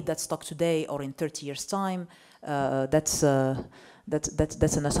deplete that stock today or in 30 years' time, that's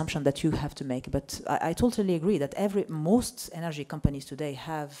That's an assumption that you have to make. But I totally agree that most energy companies today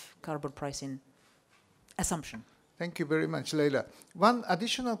have carbon pricing assumption. Thank you very much, Leila. One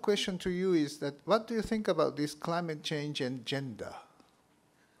additional question to you is that what do you think about this climate change and gender?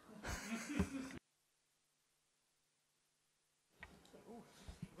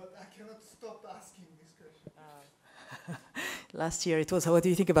 But I cannot stop asking this question. Last year it was, what do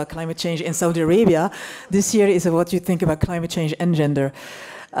you think about climate change in Saudi Arabia? This year is what you think about climate change and gender.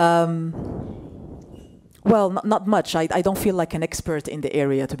 Well, not much. I don't feel like an expert in the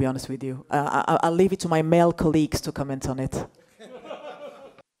area, to be honest with you. I'll leave it to my male colleagues to comment on it.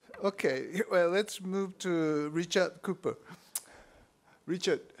 Okay, well, let's move to Richard Cooper.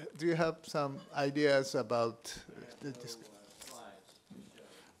 Richard, do you have some ideas about this?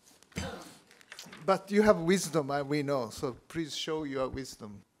 But you have wisdom, we know, so please show your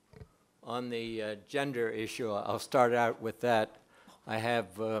wisdom. On the gender issue, I'll start out with that. I have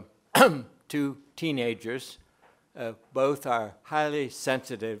two teenagers. Both are highly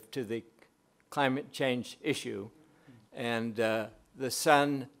sensitive to the climate change issue, and the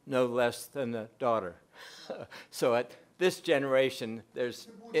son no less than the daughter. So at this generation, there's,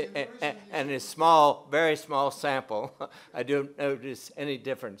 and a small, very small sample, I don't notice any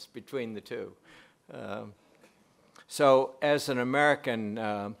difference between the two. So as an American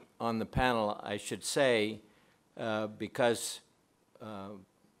on the panel, I should say, because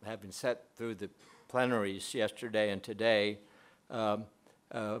having sat through the plenaries yesterday and today,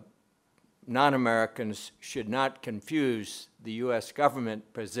 non-Americans should not confuse the U.S.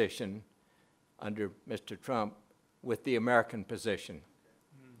 government position under Mr. Trump with the American position.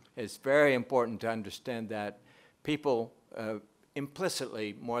 It's very important to understand that people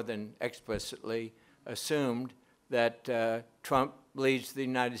implicitly, more than explicitly, assumed that Trump leads the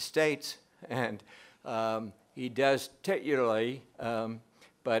United States, and he does titularly,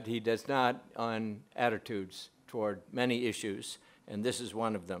 but he does not on attitudes toward many issues, and this is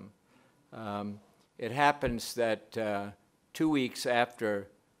one of them. It happens that 2 weeks after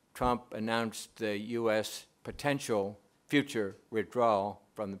Trump announced the U.S. potential future withdrawal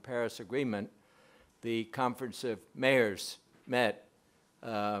from the Paris Agreement, the Conference of Mayors met,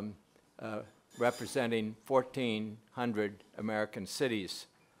 representing 1,400 American cities,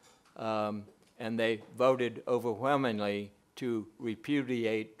 and they voted overwhelmingly to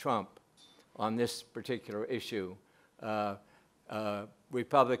repudiate Trump on this particular issue.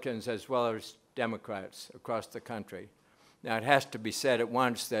 Republicans as well as Democrats across the country. Now, it has to be said at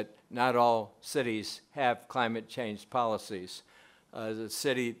once that not all cities have climate change policies. The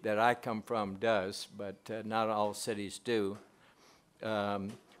city that I come from does, but not all cities do.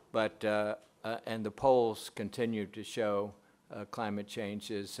 And the polls continue to show climate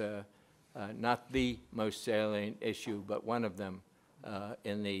change is not the most salient issue, but one of them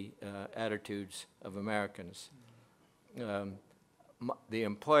in the attitudes of Americans. The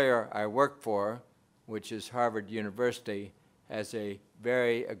employer I work for, which is Harvard University, has a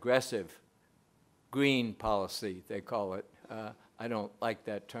very aggressive green policy, they call it. I don't like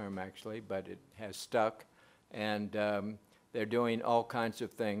that term, actually, but it has stuck. And they're doing all kinds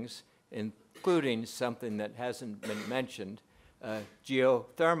of things, including something that hasn't been mentioned,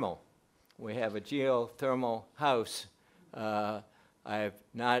 geothermal. We have a geothermal house. I have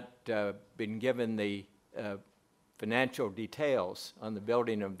not been given the financial details on the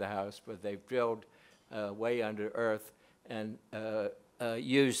building of the house, but they've drilled way under earth and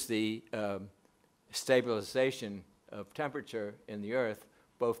used the stabilization of temperature in the earth,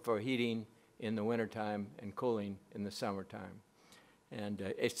 both for heating in the wintertime and cooling in the summertime. And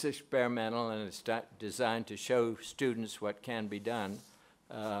it's experimental, and it's designed to show students what can be done.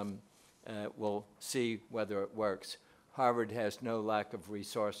 We'll see whether it works. Harvard has no lack of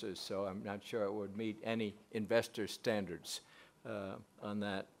resources, so I'm not sure it would meet any investor standards on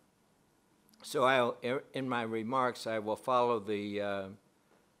that. So in my remarks, I will follow the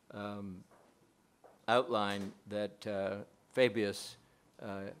outline that Fabius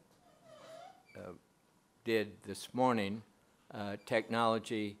did this morning,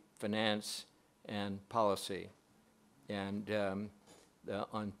 technology, finance, and policy. And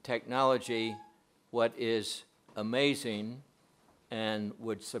on technology, what is amazing and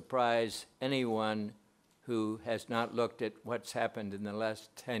would surprise anyone who has not looked at what's happened in the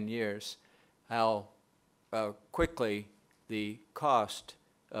last 10 years, how quickly the cost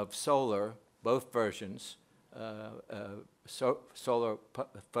of solar, both versions, solar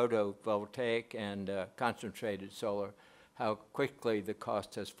photovoltaic and concentrated solar, how quickly the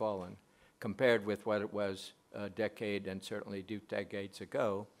cost has fallen compared with what it was a decade and certainly 2 decades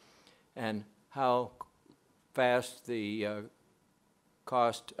ago, and how fast the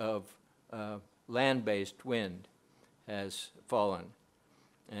cost of land-based wind has fallen,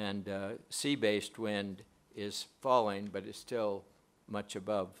 and sea-based wind is falling, but it's still much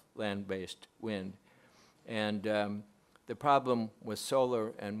above land-based wind. And the problem with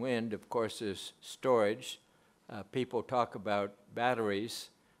solar and wind, of course, is storage. People talk about batteries.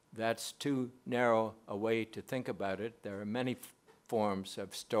 That's too narrow a way to think about it. There are many forms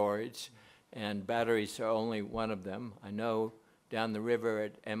of storage, and batteries are only one of them. I know down the river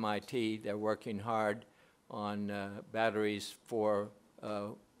at MIT, they're working hard on batteries for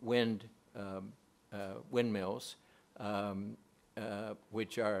windmills,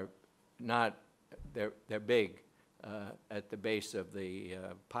 which are not, they're big at the base of the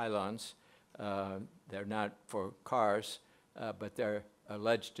pylons. They're not for cars, but they're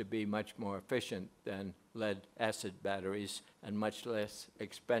alleged to be much more efficient than lead-acid batteries and much less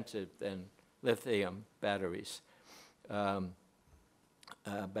expensive than lithium batteries.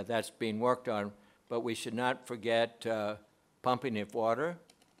 But that's being worked on. But we should not forget pumping of water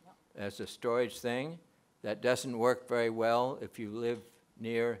as a storage thing. That doesn't work very well if you live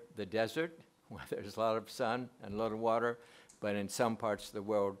near the desert, where there's a lot of sun and a lot of water, but in some parts of the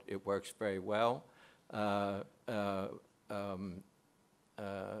world it works very well.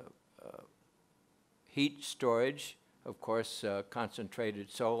 Heat storage, of course,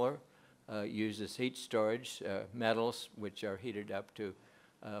 concentrated solar uses heat storage, metals which are heated up to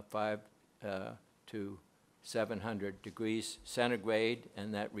 5 to 700 degrees centigrade,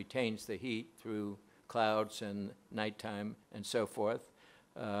 and that retains the heat through clouds and nighttime and so forth.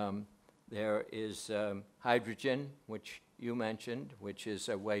 There is hydrogen, which you mentioned, which is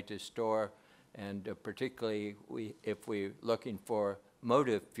a way to store, and particularly if we're looking for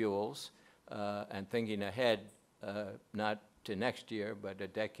motive fuels and thinking ahead, not to next year, but a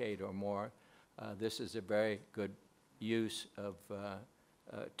decade or more, this is a very good use of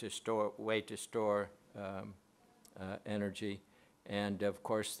way to store energy. And of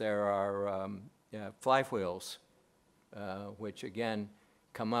course there are flywheels, which again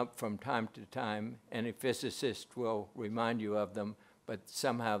come up from time to time. Any physicist will remind you of them, but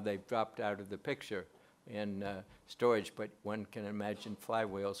somehow they've dropped out of the picture in storage. But one can imagine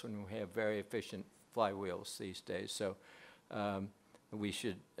flywheels when we have very efficient flywheels these days. So we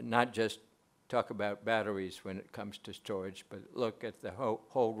should not just talk about batteries when it comes to storage, but look at the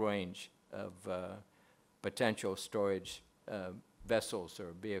whole range of potential storage vessels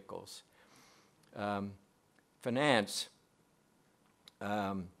or vehicles. Finance,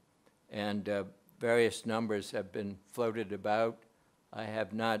 and various numbers have been floated about. I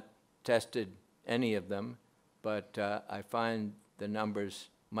have not tested any of them, but I find the numbers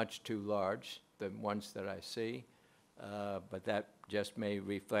much too large, the ones that I see, but that just may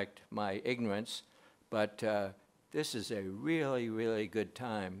reflect my ignorance. But this is a really, really good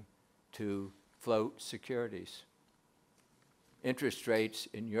time to float securities. Interest rates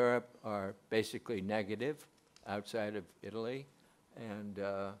in Europe are basically negative outside of Italy, and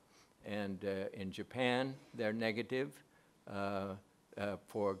in Japan they're negative.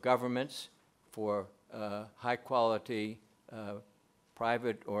 For governments, for high quality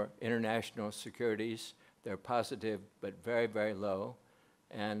private or international securities, they're positive but very, very low,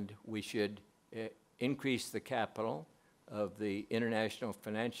 and we should increase the capital of the international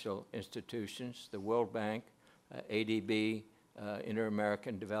financial institutions, the World Bank, ADB,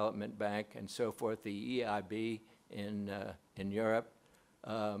 Inter-American Development Bank, and so forth, the EIB in Europe,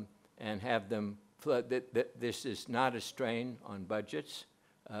 and have them this is not a strain on budgets.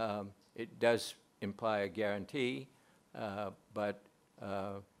 It does imply a guarantee, but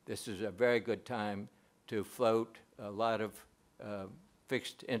this is a very good time to float a lot of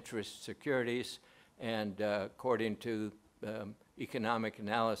fixed interest securities, and according to economic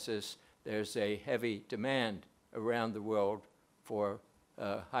analysis, there's a heavy demand around the world for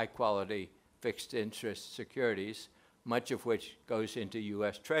high quality fixed interest securities, much of which goes into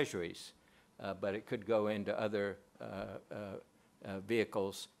US Treasuries. But it could go into other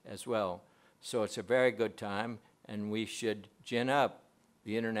vehicles as well. So it's a very good time, and we should gin up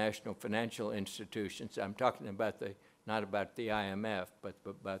the international financial institutions. I'm talking about not about the IMF, but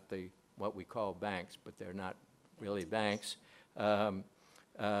about what we call banks, but they're not really banks, to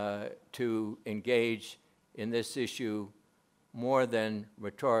engage in this issue more than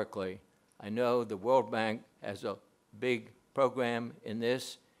rhetorically. I know the World Bank has a big program in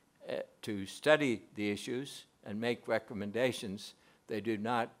this, to study the issues and make recommendations. They do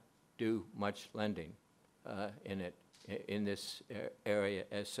not do much lending in this area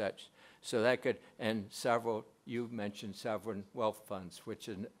as such. So that could, and several, you mentioned sovereign wealth funds, which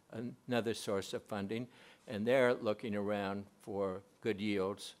is another source of funding, and they're looking around for good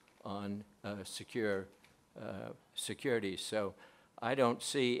yields on securities. So I don't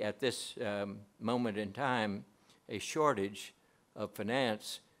see at this moment in time a shortage of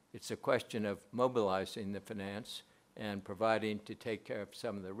finance. It's a question of mobilizing the finance and providing to take care of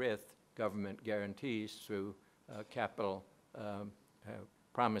some of the risk, government guarantees through capital,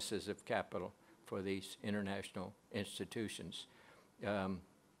 promises of capital for these international institutions.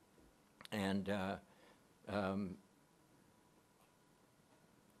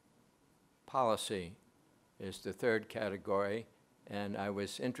 Policy is the third category, and I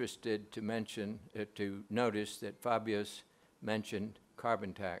was interested to mention, to notice that Fabio's mentioned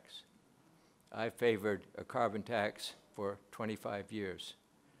carbon tax. I favored a carbon tax for 25 years.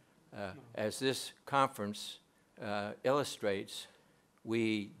 As this conference illustrates,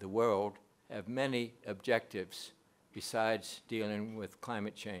 we, the world, have many objectives besides dealing with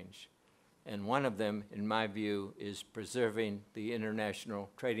climate change. And one of them, in my view, is preserving the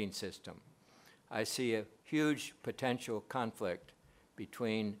international trading system. I see a huge potential conflict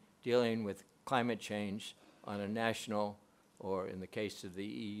between dealing with climate change on a national, or in the case of the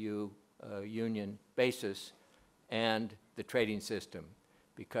EU Union basis, and the trading system.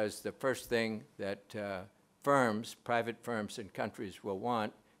 Because the first thing that firms, private firms and countries will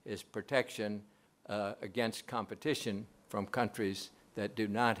want is protection against competition from countries that do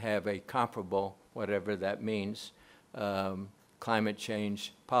not have a comparable, whatever that means, climate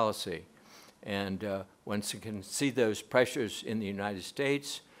change policy. And one can see those pressures in the United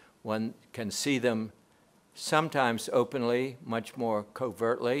States. One can see them sometimes openly, much more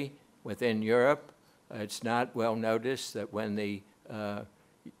covertly within Europe. It's not well noticed that when the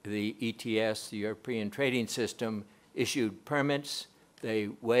ETS, the European Trading System, issued permits, they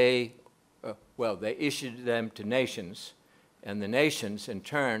they issued them to nations, and the nations in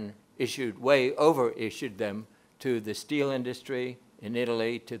turn issued them to the steel industry in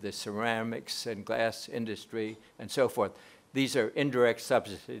Italy, to the ceramics and glass industry, and so forth. These are indirect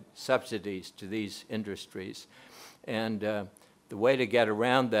subsidies to these industries. And the way to get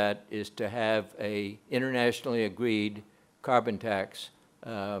around that is to have an internationally agreed carbon tax.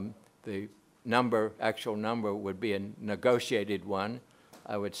 The actual number would be a negotiated one.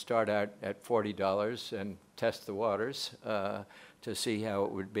 I would start out at $40 and test the waters to see how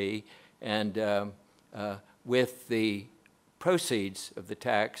it would be. And with the proceeds of the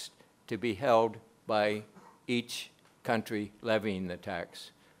tax to be held by each country levying the tax.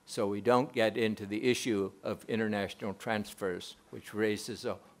 So we don't get into the issue of international transfers, which raises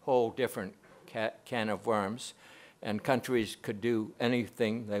a whole different can of worms. And countries could do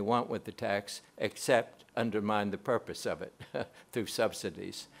anything they want with the tax except undermine the purpose of it through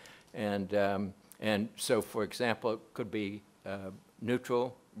subsidies. And so, for example, it could be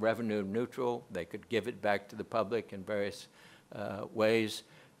neutral, revenue neutral. They could give it back to the public in various ways.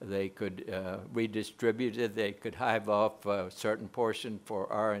 They could redistribute it. They could hive off a certain portion for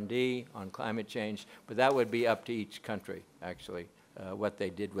R&D on climate change. But that would be up to each country, actually, what they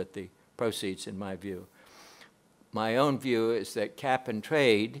did with the proceeds, in my view. My own view is that cap and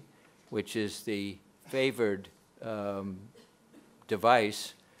trade, which is the favored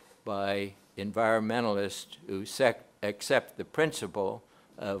device by environmentalists who accept the principle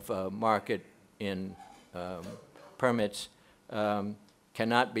of market in permits,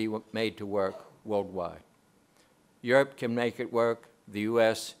 cannot be made to work worldwide. Europe can make it work. The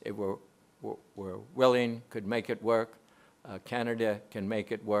US, if we're willing, could make it work. Canada can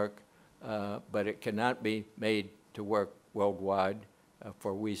make it work, but it cannot be made to work worldwide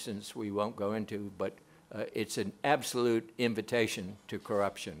for reasons we won't go into, but it's an absolute invitation to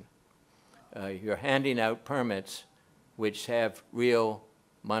corruption. You're handing out permits which have real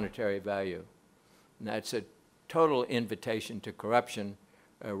monetary value. And that's a total invitation to corruption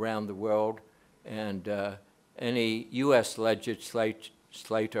around the world, and any US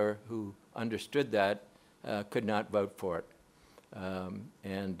legislator who understood that could not vote for it.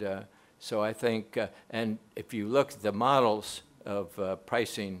 So I think, and if you look at the models of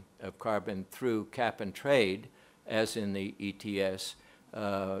pricing of carbon through cap and trade, as in the ETS,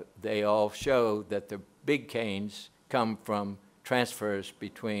 they all show that the big gains come from transfers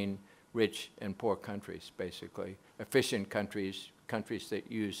between rich and poor countries, basically. Efficient countries, countries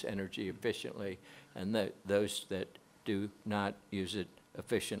that use energy efficiently, and those that do not use it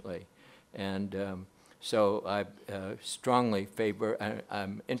efficiently. And so I strongly favor,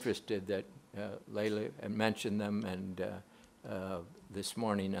 I'm interested that Leila mentioned them, and this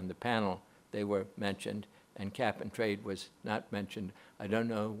morning on the panel they were mentioned, and cap and trade was not mentioned. I don't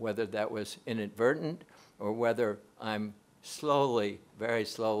know whether that was inadvertent or whether I'm slowly, very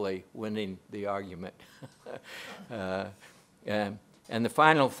slowly, winning the argument. And the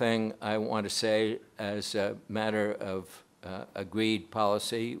final thing I want to say as a matter of agreed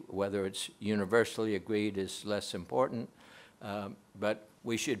policy, whether it's universally agreed is less important, but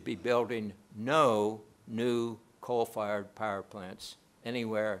we should be building no new coal-fired power plants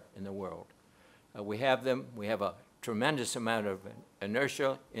anywhere in the world. We have them. We have a tremendous amount of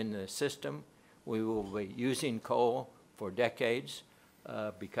inertia in the system. We will be using coal for decades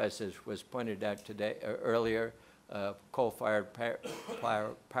because, as was pointed out today earlier, coal-fired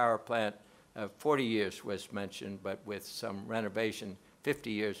power plant, 40 years was mentioned, but with some renovation,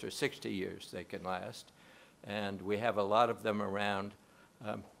 50 years or 60 years they can last. And we have a lot of them around.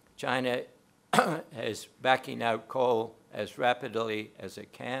 China is backing out coal as rapidly as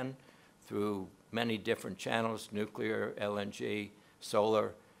it can through many different channels, nuclear, LNG,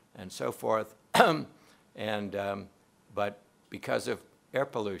 solar, and so forth. But because of air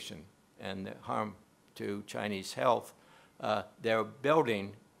pollution and the harm to Chinese health, they're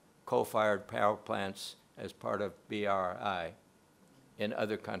building coal-fired power plants as part of BRI in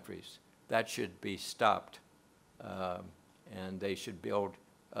other countries. That should be stopped, and they should build.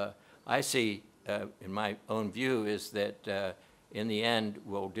 I see, in my own view, is that in the end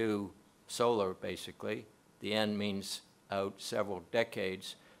we'll do solar, basically. The end means out several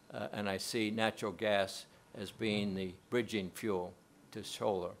decades, and I see natural gas as being the bridging fuel to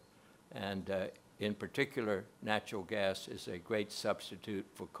solar. And in particular, natural gas is a great substitute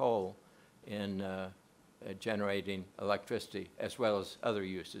for coal in generating electricity, as well as other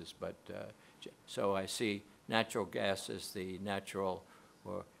uses. But so I see natural gas as the natural,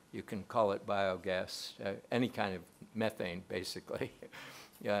 or you can call it biogas, any kind of methane, basically,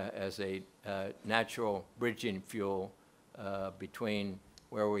 as a natural bridging fuel between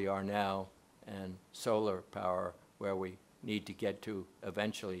where we are now and solar power, where we need to get to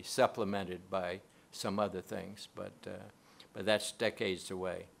eventually, supplemented by some other things. But that's decades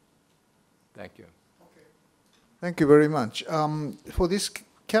away. Thank you. Okay. Thank you very much. For this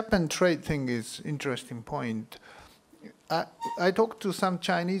cap and trade thing is interesting point. I talked to some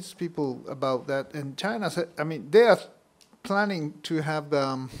Chinese people about that, and China said, I mean, they are planning to have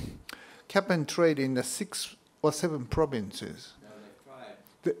cap and trade in the 6 or 7 provinces. No,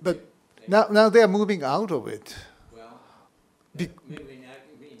 they tried. But now they are moving out of it. Well, moving out,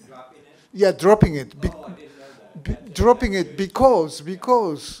 you mean dropping it? Yeah, dropping it. Oh, I didn't know that. Dropping it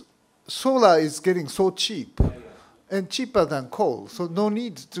because solar is getting so cheap and cheaper than coal, so no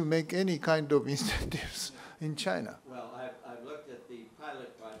need to make any kind of incentives in China. Well, I've looked at the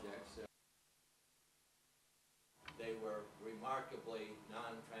pilot projects. They were remarkably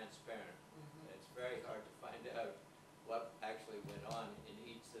non-transparent. It's very hard to find out what actually went on in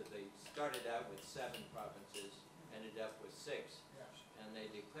each of the, started out with 7 provinces, ended up with 6, and they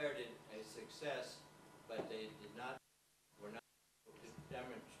declared it a success, but they were not able to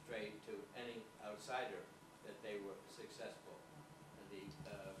demonstrate to any outsider that they were successful. And the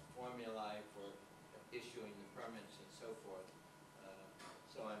formulae for issuing the permits and so forth.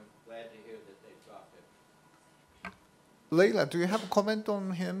 So I'm glad to hear that they dropped it. Leila, do you have a comment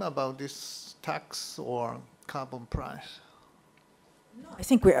on him about this tax or carbon price? No, I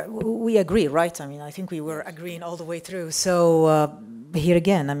think we agree, right? I mean, I think we were agreeing all the way through. So here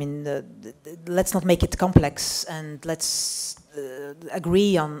again, I mean, let's not make it complex, and let's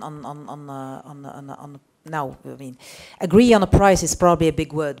agree on now. I mean, agree on a price is probably a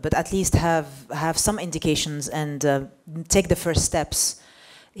big word, but at least have some indications and take the first steps.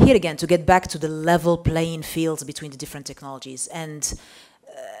 Here again, to get back to the level playing fields between the different technologies. And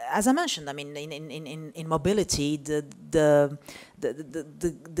as I mentioned, I mean, in mobility, the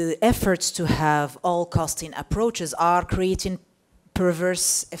efforts to have all costing approaches are creating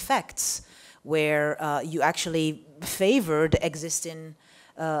perverse effects, where you actually favor the existing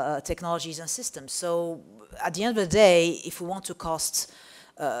technologies and systems. So at the end of the day, if we want to cost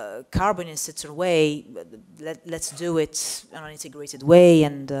carbon in such a way, let's do it in an integrated way,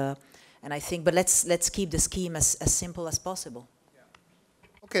 and I think, but let's keep the scheme as simple as possible.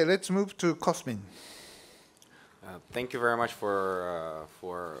 Okay, let's move to Cosmin. Thank you very much for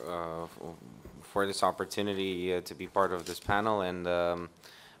this opportunity to be part of this panel. And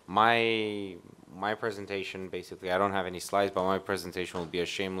my presentation, basically, I don't have any slides, but my presentation will be a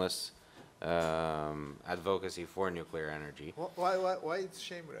shameless advocacy for nuclear energy. Why it's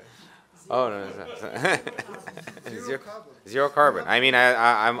shameless? Oh no, Zero carbon. Zero carbon. I mean,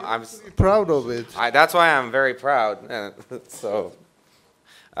 I'm proud of it. That's why I'm very proud. So,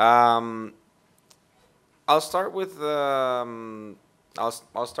 I'll start with I'll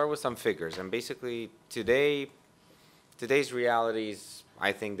start with some figures, and basically today's realities,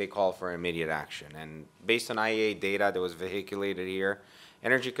 I think they call for immediate action. And based on IEA data that was vehiculated here,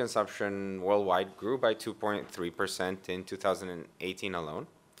 energy consumption worldwide grew by 2.3% in 2018 alone,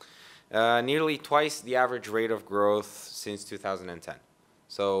 nearly twice the average rate of growth since 2010.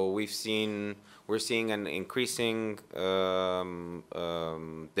 So we're seeing an increasing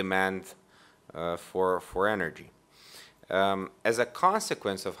demand for energy. As a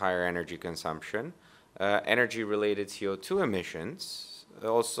consequence of higher energy consumption, energy-related CO2 emissions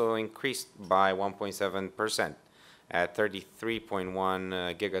also increased by 1.7% at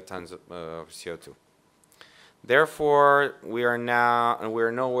 33.1 gigatons of CO2. Therefore, we're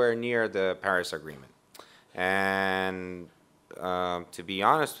nowhere near the Paris Agreement. And to be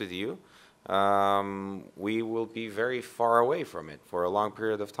honest with you, we will be very far away from it for a long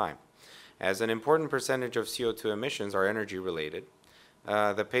period of time. As an important percentage of CO2 emissions are energy related,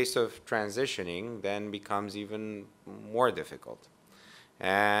 the pace of transitioning then becomes even more difficult.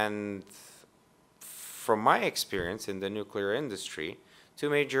 And from my experience in the nuclear industry,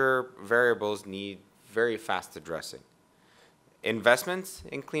 two major variables need very fast addressing: investments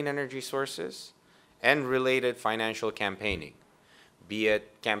in clean energy sources and related financial campaigning, be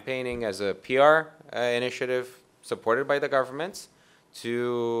it campaigning as a PR initiative supported by the governments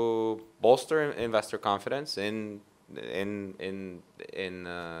to bolster investor confidence in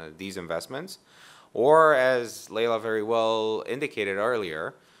these investments, or as Leila very well indicated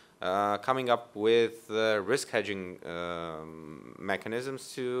earlier, coming up with risk hedging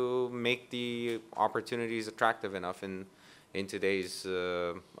mechanisms to make the opportunities attractive enough in today's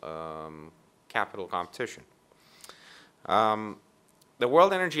capital competition. The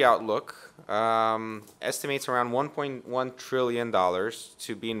World Energy Outlook estimates around $1.1 trillion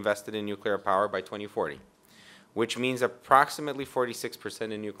to be invested in nuclear power by 2040, which means approximately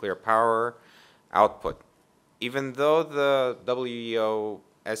 46% in nuclear power output. Even though the WEO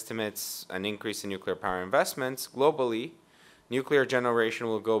estimates an increase in nuclear power investments, globally, nuclear generation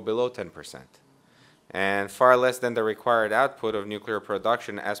will go below 10%, and far less than the required output of nuclear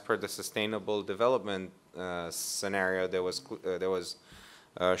production as per the sustainable development scenario that was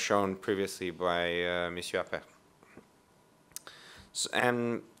shown previously by Monsieur Appert.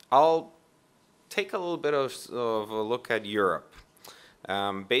 And I'll take a little bit of a look at Europe.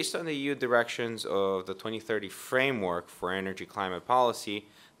 Based on the EU directions of the 2030 framework for energy climate policy,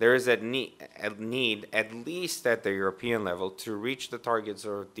 there is a need, at least at the European level, to reach the targets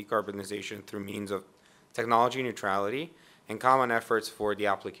of decarbonization through means of technology neutrality and common efforts for the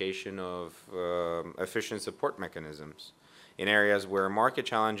application of efficient support mechanisms in areas where market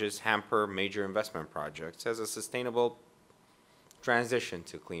challenges hamper major investment projects as a sustainable transition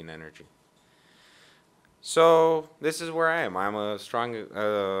to clean energy. So this is where I am. I'm a strong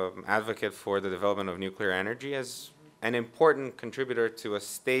advocate for the development of nuclear energy as an important contributor to a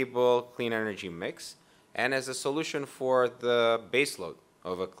stable clean energy mix and as a solution for the baseload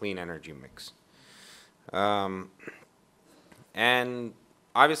of a clean energy mix. And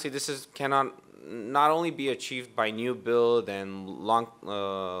obviously this cannot not only be achieved by new build and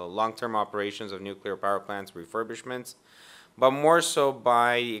long-term operations of nuclear power plants refurbishments, but more so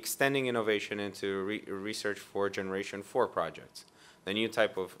by extending innovation into research for Generation 4 projects, the new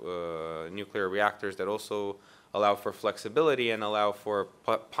type of nuclear reactors that also allow for flexibility and allow for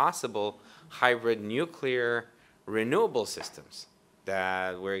possible hybrid nuclear renewable systems,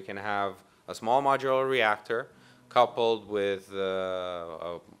 where you can have a small modular reactor coupled with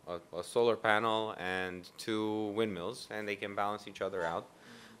a solar panel and two windmills, and they can balance each other out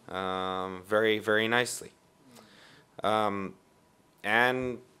very, very nicely.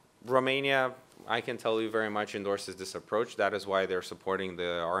 And Romania, I can tell you, very much endorses this approach. That is why they're supporting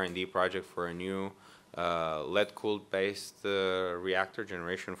the R&D project for a new lead-cooled based reactor,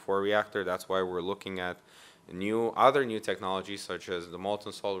 Generation 4 reactor. That's why we're looking at other new technologies such as the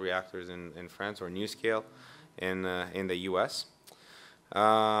molten salt reactors in France or NuScale in the US.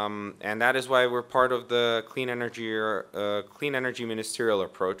 And that is why we're part of the Clean Energy Ministerial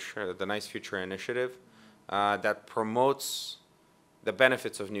Approach, the Nice Future Initiative, that promotes the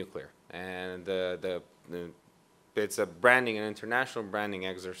benefits of nuclear. And it's a branding, an international branding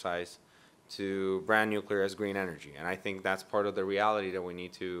exercise to brand nuclear as green energy. And I think that's part of the reality that we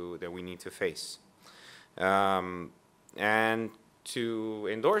need to face. And to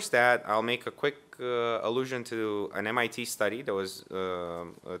endorse that, I'll make a quick allusion to an MIT study that was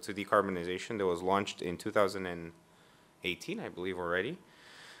to decarbonization that was launched in 2018, I believe already,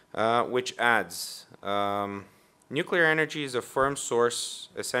 which adds nuclear energy is a firm source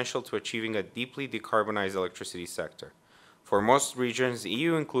essential to achieving a deeply decarbonized electricity sector. For most regions,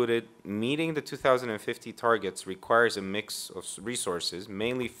 EU included, meeting the 2050 targets requires a mix of resources,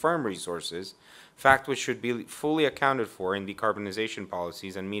 mainly firm resources, fact which should be fully accounted for in decarbonization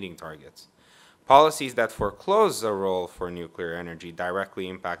policies and meeting targets. Policies that foreclose a role for nuclear energy directly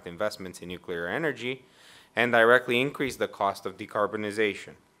impact investments in nuclear energy and directly increase the cost of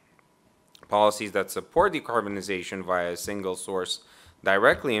decarbonization. Policies that support decarbonization via a single source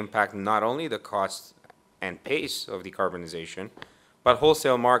directly impact not only the cost and pace of decarbonization, but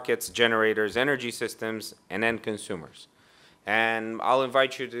wholesale markets, generators, energy systems, and end consumers. And I'll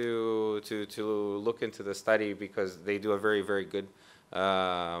invite you to look into the study because they do a very, very good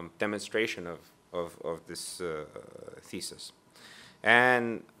demonstration of this thesis.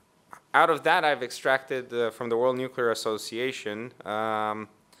 And out of that, I've extracted from the World Nuclear Association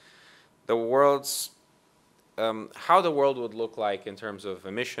the world's how the world would look like in terms of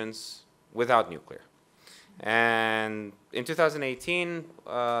emissions without nuclear. And in 2018,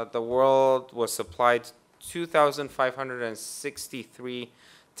 the world was supplied 2,563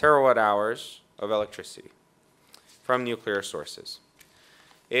 terawatt hours of electricity from nuclear sources.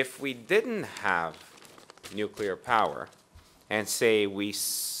 If we didn't have nuclear power and say we've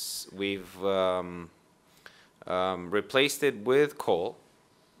replaced it with coal,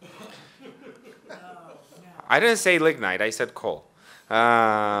 I didn't say lignite, I said coal.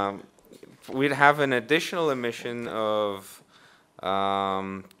 We'd have an additional emission of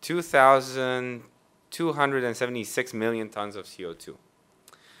 2,276 million tons of CO2.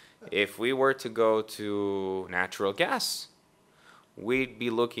 If we were to go to natural gas, we'd be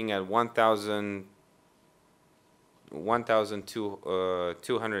looking at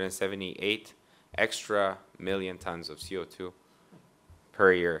 1,278 extra million tons of CO2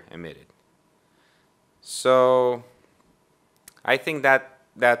 per year emitted. So I think that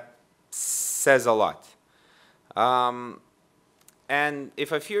says a lot. And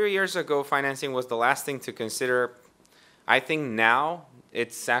if a few years ago financing was the last thing to consider, I think now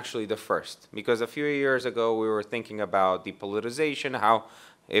it's actually the first. Because a few years ago we were thinking about depolitization, how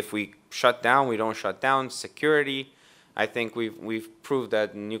if we shut down, we don't shut down, security. I think we've proved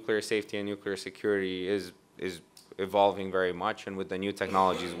that nuclear safety and nuclear security is evolving very much, and with the new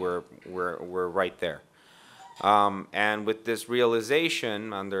technologies we're right there. And with this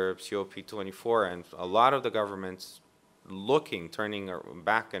realization under COP24 and a lot of the governments turning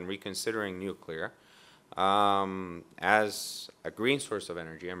back and reconsidering nuclear as a green source of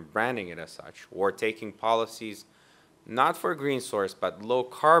energy and branding it as such, or taking policies not for green source but low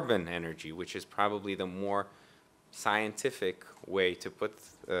carbon energy, which is probably the more scientific way to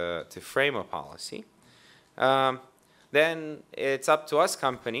frame a policy, then it's up to us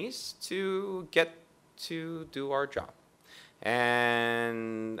companies to get to do our job.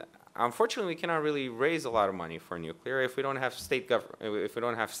 And unfortunately, we cannot really raise a lot of money for nuclear if we don't have state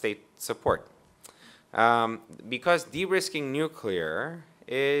support. Because de-risking nuclear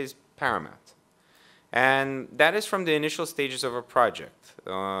is paramount. And that is from the initial stages of a project.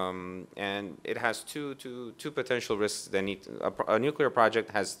 And it has two potential risks that a nuclear project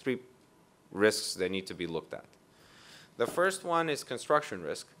has 3 risks that need to be looked at. The first one is construction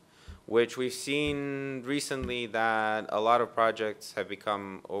risk, which we've seen recently that a lot of projects have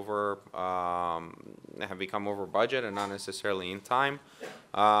become over budget and not necessarily in time.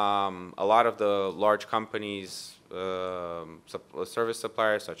 A lot of the large companies, service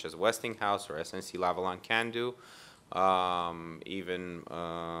suppliers such as Westinghouse or SNC-Lavalin can do, even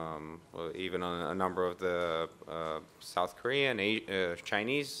on a number of the South Korean,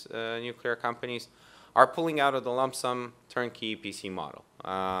 Chinese nuclear companies are pulling out of the lump sum turnkey EPC model.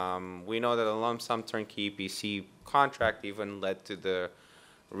 We know that a lump sum turnkey EPC contract even led to the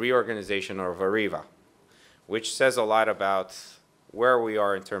reorganization of Areva, which says a lot about where we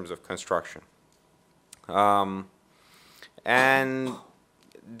are in terms of construction. And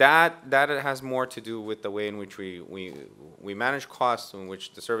that has more to do with the way in which we manage costs, in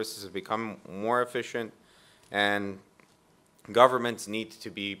which the services have become more efficient, and governments need to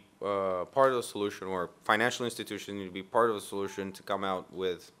be part of the solution, or financial institutions need to be part of the solution to come out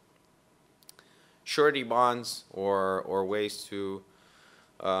with surety bonds or ways to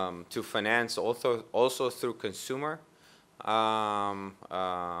finance also through consumer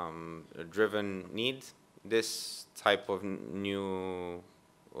driven need this type of new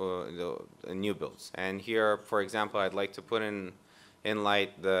builds. And here, for example, I'd like to put in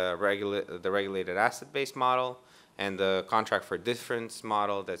light the regulated asset-based model and the contract for difference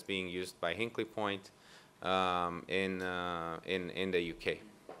model that's being used by Hinkley Point in the UK.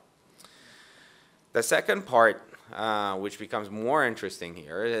 The second part which becomes more interesting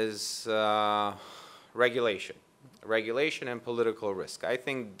here, is regulation. Regulation and political risk. I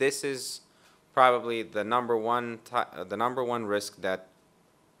think this is probably the number one risk that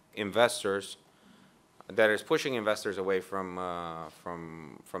is pushing investors away from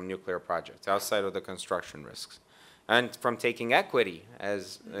nuclear projects outside of the construction risks, and from taking equity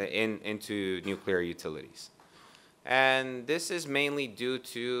into nuclear utilities. And this is mainly due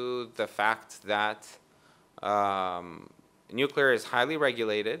to the fact that nuclear is highly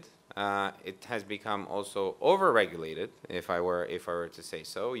regulated. It has become also over-regulated, if I were to say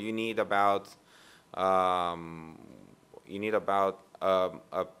so. You need about a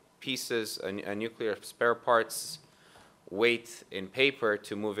nuclear spare parts weight in paper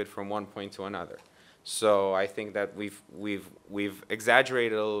to move it from one point to another. So I think that we've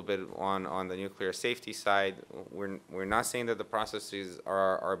exaggerated a little bit on the nuclear safety side. We're not saying that the processes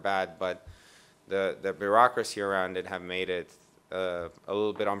are bad, but the bureaucracy around it have made it a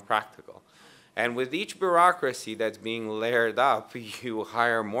little bit unpractical. And with each bureaucracy that's being layered up, you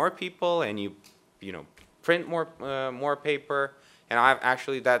hire more people and you print more paper, and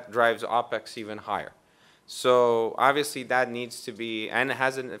actually that drives OpEx even higher. So obviously that needs to be, and it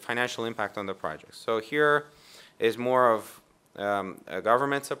has a financial impact on the project. So here is more of a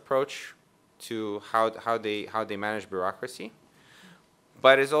government's approach to how they manage bureaucracy,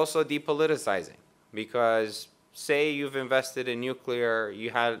 but it's also depoliticizing, because say you've invested in nuclear, you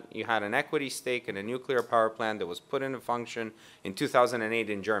had an equity stake in a nuclear power plant that was put into function in 2008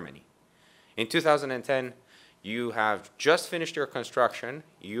 in Germany. In 2010, you have just finished your construction.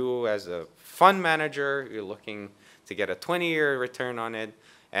 You, as a fund manager, you're looking to get a 20-year return on it.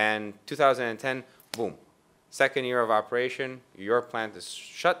 And 2010, boom, second year of operation, your plant is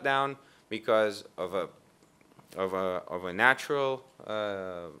shut down because of a natural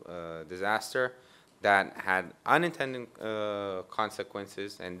disaster that had unintended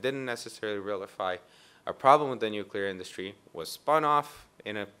consequences and didn't necessarily realify a problem with the nuclear industry, was spun off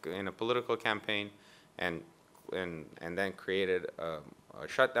in a political campaign, and then created a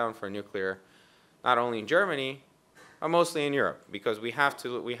shutdown for nuclear, not only in Germany, but mostly in Europe, because we have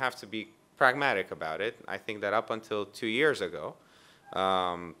to be pragmatic about it. I think that up until 2 years ago,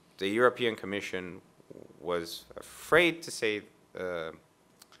 the European Commission was afraid to say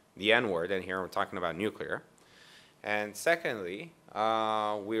the N-word, and here we're talking about nuclear. And secondly,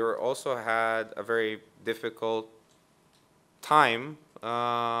 we also had a very difficult time.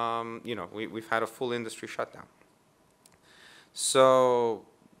 We've had a full industry shutdown. So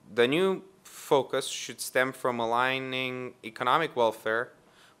the new focus should stem from aligning economic welfare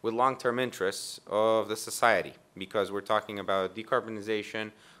with long-term interests of the society, because we're talking about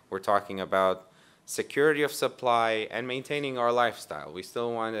decarbonization, we're talking about security of supply, and maintaining our lifestyle. We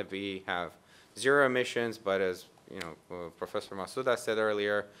still want to have zero emissions, but as Professor Masuda said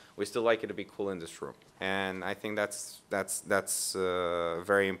earlier, we still like it to be cool in this room, and I think that's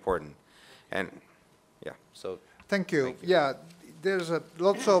very important. And yeah, so. Thank you. Yeah, there's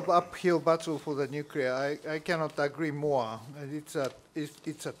lots of uphill battle for the nuclear. I cannot agree more. It's a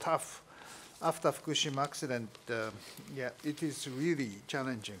tough. After Fukushima accident, yeah, it is really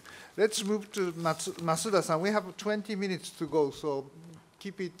challenging. Let's move to Masuda-san. We have 20 minutes to go, so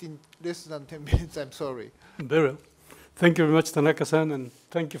keep it in less than 10 minutes. I'm sorry. Very well. Thank you very much, Tanaka-san, and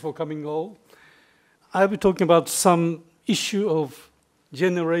thank you for coming all. I'll be talking about some issue of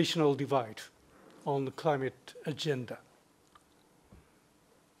generational divide on the climate agenda.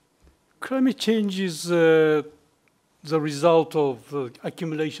 Climate change is the result of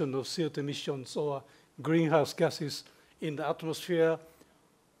accumulation of CO2 emissions or greenhouse gases in the atmosphere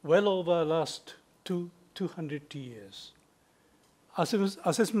well over the last 200 years.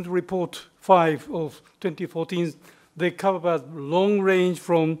 Assessment Report 5 of 2014, they cover long range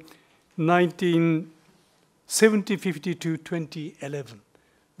from 1950 to 2011.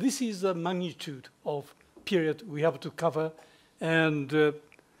 This is the magnitude of period we have to cover, and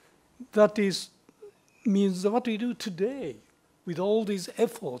that means what we do today with all these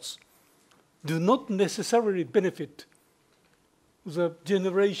efforts do not necessarily benefit the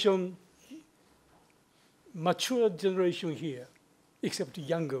mature generation here, except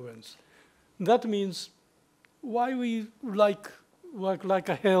younger ones. That means why we work like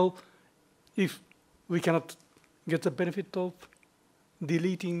a hell if we cannot get the benefit of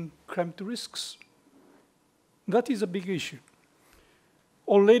deleting climate risks. That is a big issue.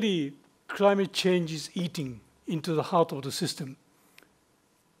 Already, climate change is eating into the heart of the system.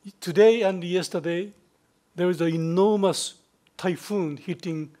 Today and yesterday, there is an enormous typhoon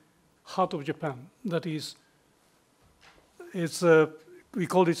hitting heart of Japan. That is, we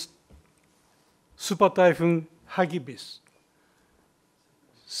call it Super Typhoon Hagibis.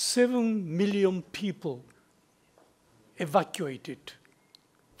 7 million people evacuated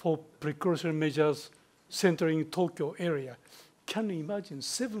for precautionary measures centering Tokyo area. Can you imagine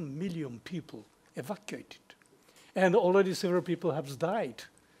 7 million people evacuated? And already several people have died.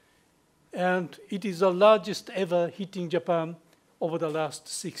 And it is the largest ever hitting Japan over the last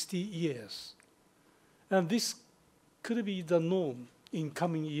 60 years. And this could be the norm in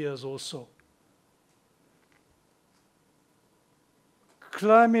coming years also.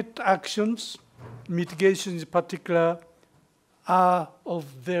 Climate actions, mitigation in particular, are of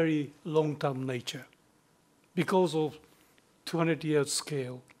very long-term nature because of 200 years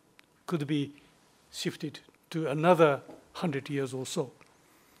scale could be shifted to another 100 years or so.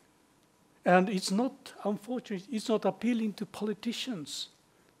 And it's not, unfortunately, it's not appealing to politicians.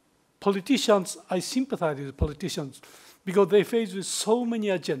 Politicians, I sympathize with politicians because they face with so many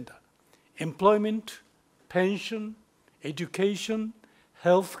agendas: employment, pension, education,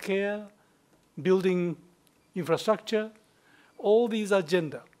 healthcare, building infrastructure, all these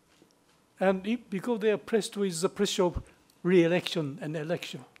agendas. And because they are pressed with the pressure of re-election and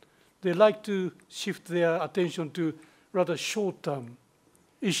election, they like to shift their attention to rather short-term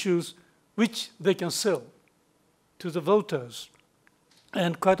issues which they can sell to the voters.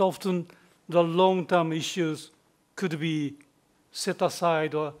 And quite often, the long-term issues could be set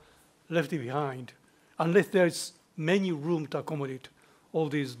aside or left behind, unless there is many room to accommodate all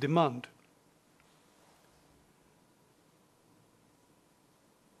these demands.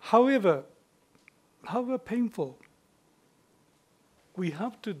 However painful, we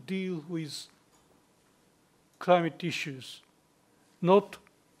have to deal with climate issues, not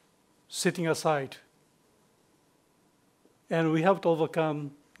setting aside. And we have to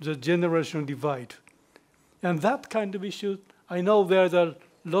overcome the generation divide. And that kind of issue, I know there's a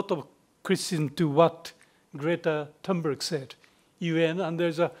lot of criticism to what Greta Thunberg said, UN,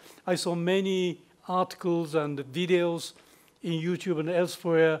 and I saw many articles and videos in YouTube and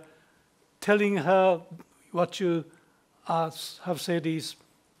elsewhere telling her what you have said is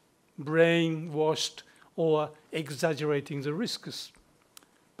brainwashed or exaggerating the risks.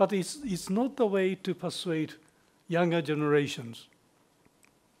 But it's not the way to persuade younger generations.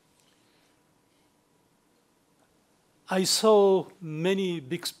 I saw many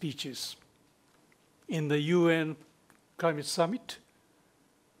big speeches in the UN Climate Summit.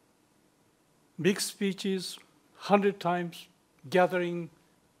 Big speeches, 100 times, gathering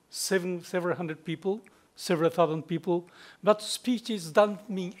several hundred people, several thousand people, but speeches don't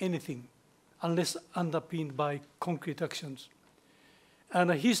mean anything unless underpinned by concrete actions. And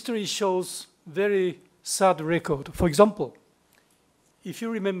history shows very sad record. For example, if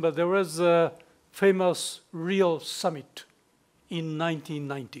you remember, there was a famous Rio summit in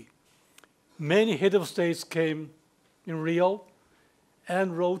 1990. Many head of states came in Rio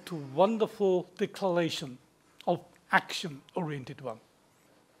and wrote a wonderful declaration of action-oriented one.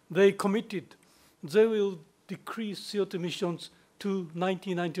 They committed they will decrease CO2 emissions to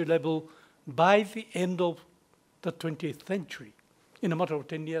 1990 level by the end of the 20th century. In a matter of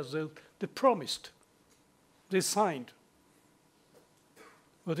 10 years, they promised, they signed.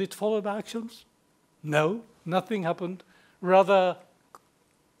 Was it followed by actions? No, nothing happened. Rather,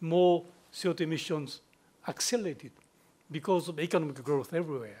 more CO2 emissions accelerated because of economic growth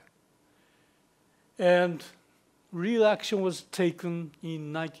everywhere. And real action was taken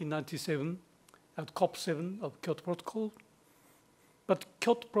in 1997 at COP7 of Kyoto Protocol. But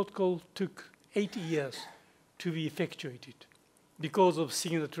Kyoto Protocol took 80 years to be effectuated. Because of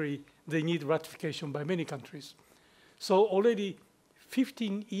signatory, they need ratification by many countries. So already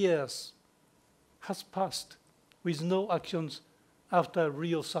 15 years has passed with no actions after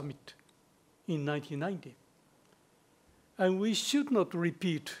Rio Summit in 1990. And we should not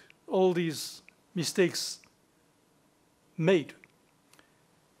repeat all these mistakes made.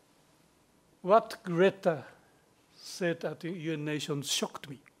 What Greta said at the UN Nations shocked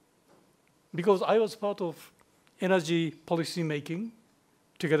me, because I was part of energy policy making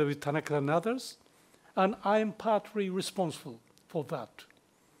together with Tanaka and others, and I am partly responsible for that.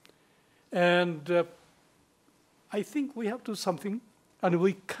 And I think we have to do something, and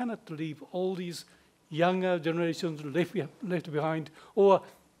we cannot leave all these younger generations left behind, or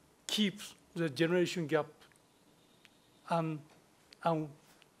keep the generation gap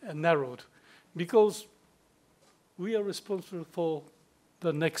narrowed, because we are responsible for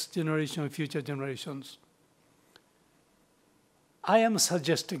the next generation and future generations. I am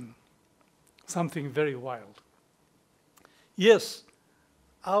suggesting something very wild. Yes,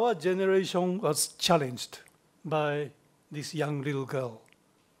 our generation was challenged by this young little girl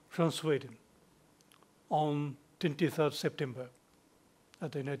from Sweden on 23rd September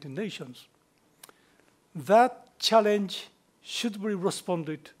at the United Nations. That challenge should be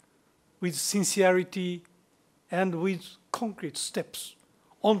responded with sincerity and with concrete steps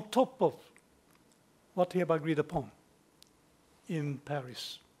on top of what we have agreed upon in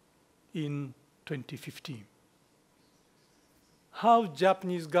Paris in 2015. How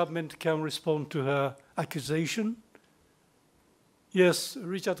Japanese government can respond to her accusation? Yes,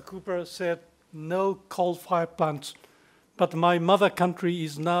 Richard Cooper said no coal-fired plants, but my mother country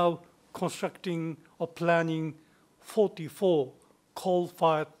is now constructing or planning 44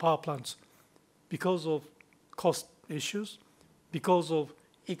 coal-fired power plants because of cost issues, because of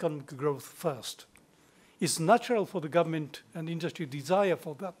economic growth first. It's natural for the government and industry desire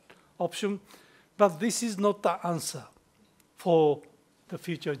for that option, but this is not the answer for the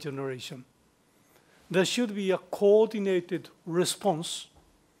future generation. There should be a coordinated response,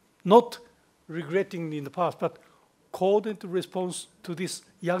 not regretting in the past, but coordinated response to this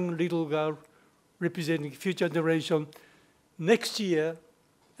young little girl representing future generation next year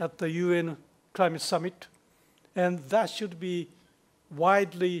at the UN Climate Summit, and that should be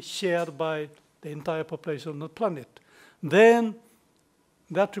widely shared by the entire population of the planet. Then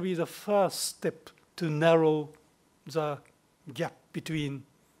that will be the first step to narrow the gap between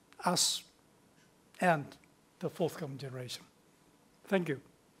us and the forthcoming generation. Thank you.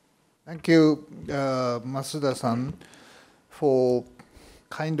 Thank you, Masuda-san, for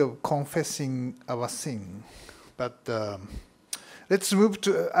kind of confessing our sin. But let's move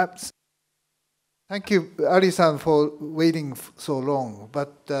to... thank you, Ali-san, for waiting so long.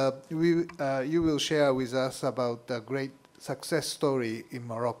 But you will share with us about the great success story in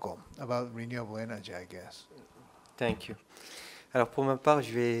Morocco about renewable energy, I guess. Thank you. Alors pour ma part,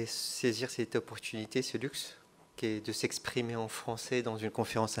 je vais saisir cette opportunité, ce luxe, qui est de s'exprimer en français dans une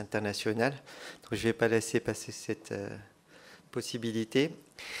conférence internationale. Donc je ne vais pas laisser passer cette possibilité.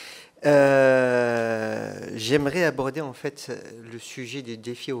 J'aimerais aborder en fait le sujet des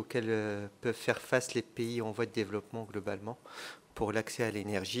défis auxquels peuvent faire face les pays en voie de développement globalement pour l'accès à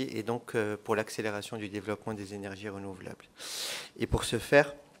l'énergie et donc pour l'accélération du développement des énergies renouvelables. Et pour ce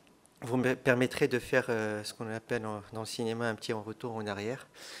faire, vous me permettrez de faire ce qu'on appelle dans le cinéma un petit retour en arrière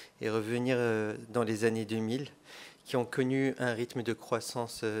et revenir dans les années 2000 qui ont connu un rythme de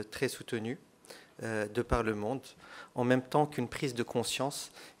croissance très soutenu de par le monde, en même temps qu'une prise de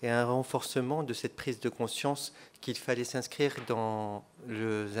conscience et un renforcement de cette prise de conscience qu'il fallait s'inscrire dans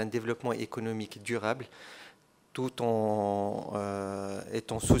un développement économique durable tout en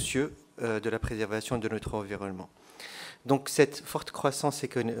étant soucieux de la préservation de notre environnement. Donc cette forte croissance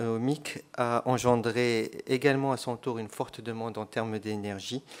économique a engendré également à son tour une forte demande en termes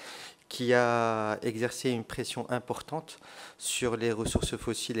d'énergie qui a exercé une pression importante sur les ressources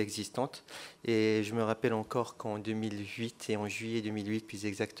fossiles existantes. Et je me rappelle encore qu'en 2008 et en juillet 2008 plus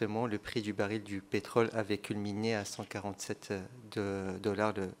exactement, le prix du baril du pétrole avait culminé à 147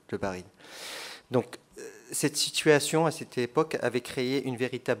 dollars le baril. Donc cette situation, à cette époque, avait créé une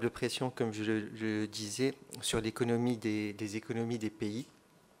véritable pression, comme je le disais, sur l'économie des économies des pays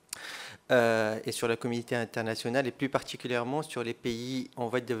et sur la communauté internationale, et plus particulièrement sur les pays en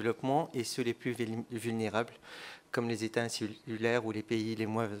voie de développement et ceux les plus vulnérables, comme les États insulaires ou les pays les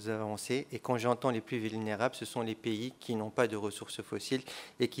moins avancés. Et quand j'entends les plus vulnérables, ce sont les pays qui n'ont pas de ressources fossiles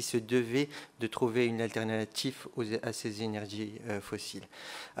et qui se devaient de trouver une alternative à ces énergies fossiles.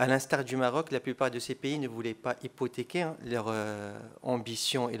 À l'instar du Maroc, la plupart de ces pays ne voulaient pas hypothéquer leur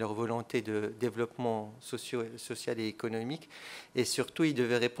ambition et leur volonté de développement social et économique. Et surtout, ils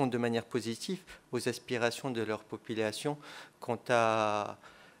devaient répondre de manière positive aux aspirations de leur population quant à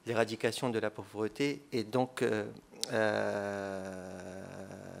l'éradication de la pauvreté et donc le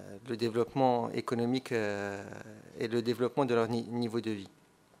développement économique et le développement de leur niveau de vie.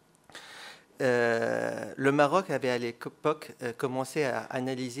 Le Maroc avait à l'époque commencé à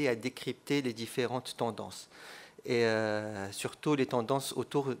analyser, à décrypter les différentes tendances et surtout les tendances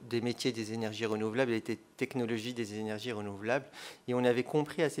autour des métiers des énergies renouvelables et des technologies des énergies renouvelables. Et on avait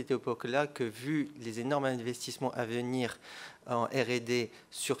compris à cette époque-là que vu les énormes investissements à venir en R&D,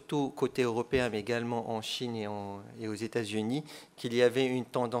 surtout côté européen, mais également en Chine et aux États-Unis, qu'il y avait une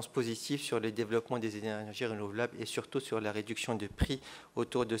tendance positive sur le développement des énergies renouvelables et surtout sur la réduction de prix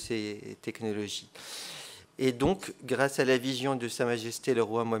autour de ces technologies. Et donc, grâce à la vision de Sa Majesté le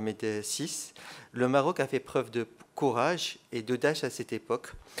roi Mohamed VI, le Maroc a fait preuve de courage et d'audace à cette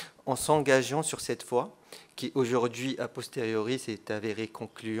époque, en s'engageant sur cette voie, qui aujourd'hui, a posteriori, s'est avérée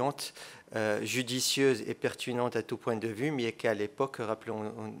concluante, judicieuse et pertinente à tout point de vue, mais qu'à l'époque,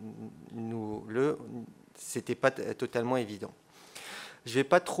 rappelons-nous-le, c'était pas totalement évident. Je ne vais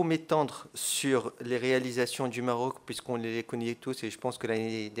pas trop m'étendre sur les réalisations du Maroc, puisqu'on les connaît tous, et je pense que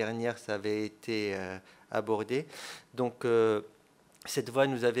l'année dernière, ça avait été abordé. Donc, cette voie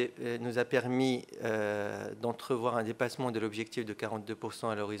nous a permis d'entrevoir un dépassement de l'objectif de 42%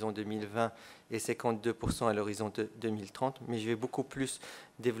 à l'horizon 2020 et 52% à l'horizon 2030, mais je vais beaucoup plus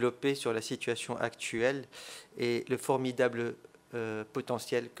développer sur la situation actuelle et le formidable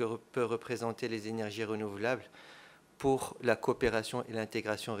potentiel que peut représenter les énergies renouvelables pour la coopération et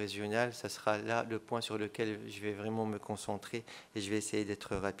l'intégration régionale. Ça sera là le point sur lequel je vais vraiment me concentrer et je vais essayer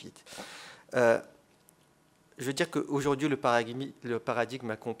d'être rapide. Je veux dire qu'aujourd'hui, le paradigme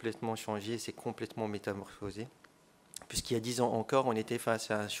a complètement changé, c'est complètement métamorphosé. Puisqu'il y a 10 ans encore, on était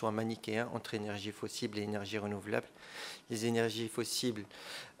face à un choix manichéen entre énergie fossile et énergie renouvelable. Les énergies fossiles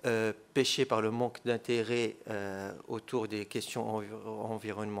pêchaient par le manque d'intérêt autour des questions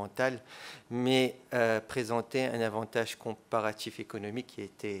environnementales, mais présentaient un avantage comparatif économique qui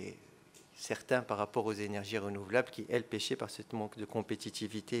était certain par rapport aux énergies renouvelables qui, elles, pêchaient par ce manque de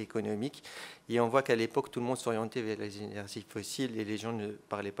compétitivité économique. Et on voit qu'à l'époque, tout le monde s'orientait vers les énergies fossiles et les gens ne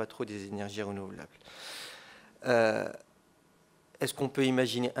parlaient pas trop des énergies renouvelables. Est-ce qu'on peut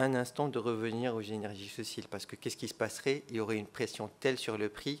imaginer un instant de revenir aux énergies fossiles? Parce que qu'est-ce qui se passerait? Il y aurait une pression telle sur le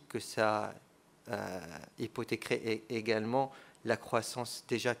prix que ça hypothéquerait également la croissance,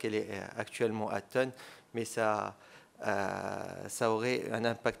 déjà qu'elle est actuellement à tonnes, mais ça aurait un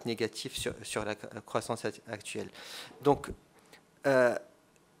impact négatif sur la croissance actuelle. Donc,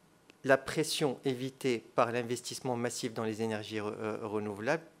 la pression évitée par l'investissement massif dans les énergies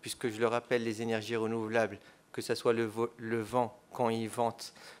renouvelables, puisque je le rappelle, les énergies renouvelables, que ce soit le vent, quand il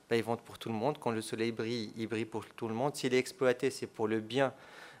vente, ben, il vente pour tout le monde. Quand le soleil brille, il brille pour tout le monde. S'il est exploité, c'est pour le bien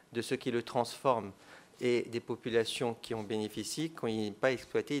de ceux qui le transforment et des populations qui en bénéficient. Quand il n'est pas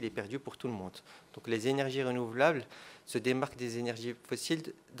exploité, il est perdu pour tout le monde. Donc les énergies renouvelables se démarquent des énergies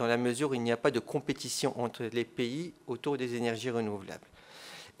fossiles dans la mesure où il n'y a pas de compétition entre les pays autour des énergies renouvelables.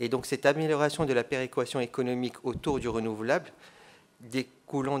 Et donc cette amélioration de la péréquation économique autour du renouvelable,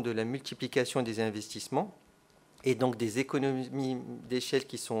 découlant de la multiplication des investissements, et donc des économies d'échelle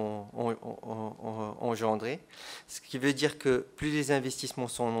qui sont engendrées, ce qui veut dire que plus les investissements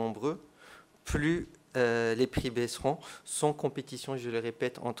sont nombreux, plus les prix baisseront, sans compétition, je le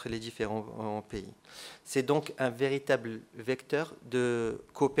répète, entre les différents pays. C'est donc un véritable vecteur de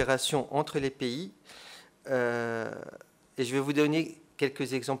coopération entre les pays. Et je vais vous donner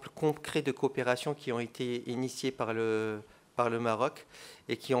quelques exemples concrets de coopération qui ont été initiés par le Maroc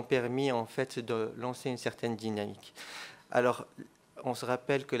et qui ont permis en fait de lancer une certaine dynamique. Alors, on se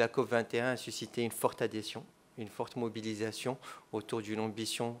rappelle que la COP21 a suscité une forte adhésion, une forte mobilisation autour d'une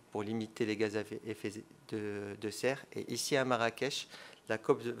ambition pour limiter les gaz à effet de serre. Et ici à Marrakech, la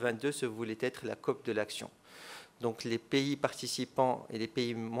COP22 se voulait être la COP de l'action. Donc les pays participants et les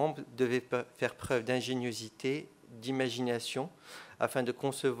pays membres devaient faire preuve d'ingéniosité, d'imagination, afin de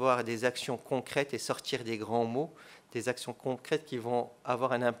concevoir des actions concrètes et sortir des grands mots, des actions concrètes qui vont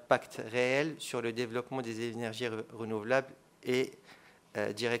avoir un impact réel sur le développement des énergies renouvelables et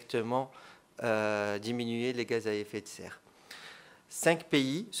directement diminuer les gaz à effet de serre. 5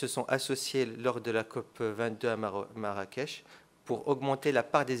 pays se sont associés lors de la COP22 à Marrakech pour augmenter la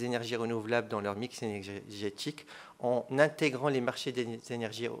part des énergies renouvelables dans leur mix énergétique en intégrant les marchés des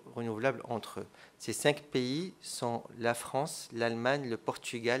énergies renouvelables entre eux. Ces 5 pays sont la France, l'Allemagne, le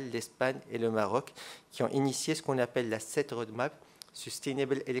Portugal, l'Espagne et le Maroc qui ont initié ce qu'on appelle la SET Roadmap,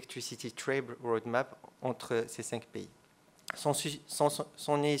 Sustainable Electricity Trade Roadmap, entre ces 5 pays.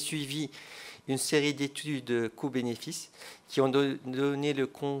 S'en est suivi une série d'études coûts-bénéfices qui ont donné le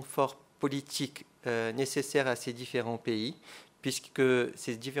confort politique nécessaire à ces différents pays, puisque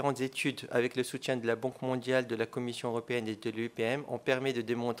ces différentes études, avec le soutien de la Banque mondiale, de la Commission européenne et de l'UPM, ont permis de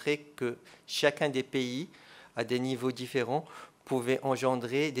démontrer que chacun des pays, à des niveaux différents, pouvait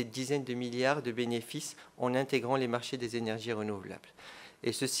engendrer des dizaines de milliards de bénéfices en intégrant les marchés des énergies renouvelables.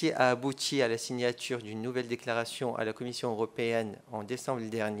 Et ceci a abouti à la signature d'une nouvelle déclaration à la Commission européenne en décembre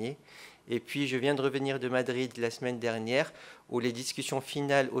dernier. Et puis, je viens de revenir de Madrid la semaine dernière, où les discussions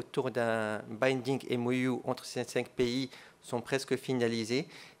finales autour d'un binding MOU entre ces 5 pays sont presque finalisées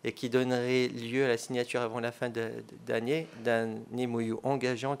et qui donnerait lieu à la signature avant la fin d'année d'un MOU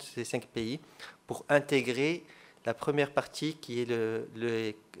engageant ces 5 pays pour intégrer la première partie qui est le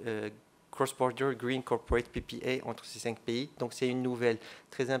Cross-Border Green Corporate PPA entre ces 5 pays. Donc c'est une nouvelle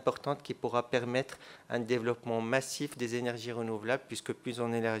très importante qui pourra permettre un développement massif des énergies renouvelables, puisque plus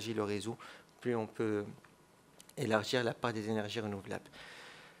on élargit le réseau, plus on peut élargir la part des énergies renouvelables.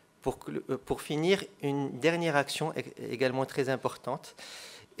 Pour finir, une dernière action également très importante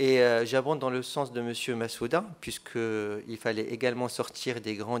Et j'abonde dans le sens de M. Masuda, puisqu'il fallait également sortir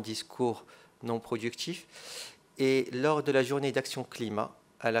des grands discours non productifs. Et lors de la journée d'action climat,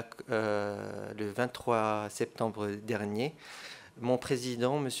 le 23 septembre dernier, mon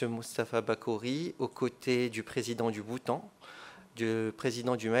président, M. Moustapha Bakouri, aux côtés du président du Bhoutan, du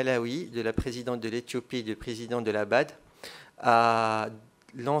président du Malawi, de la présidente de l'Éthiopie et du président de la BAD, a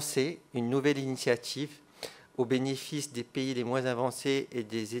lancé une nouvelle initiative au bénéfice des pays les moins avancés et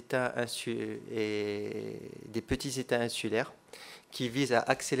des petits États insulaires, qui vise à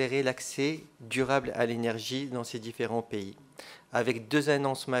accélérer l'accès durable à l'énergie dans ces différents pays. Avec 2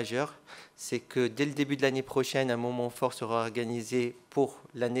 annonces majeures, c'est que dès le début de l'année prochaine, un moment fort sera organisé pour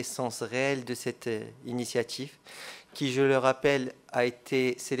la naissance réelle de cette initiative, qui, je le rappelle, a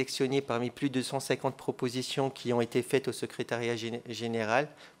été sélectionnée parmi plus de 150 propositions qui ont été faites au secrétariat général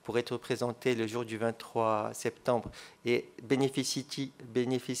pour être présentées le jour du 23 septembre et bénéficie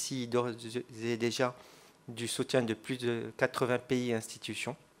d'ores et déjà du soutien de plus de 80 pays et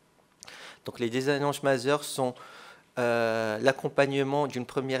institutions. Donc les 2 annonces majeures sont l'accompagnement d'une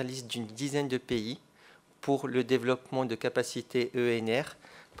première liste d'une dizaine de pays pour le développement de capacités ENR,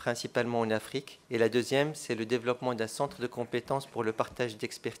 principalement en Afrique. Et la deuxième, c'est le développement d'un centre de compétences pour le partage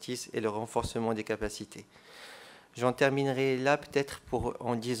d'expertise et le renforcement des capacités. J'en terminerai là peut-être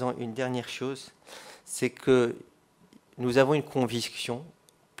en disant une dernière chose, c'est que nous avons une conviction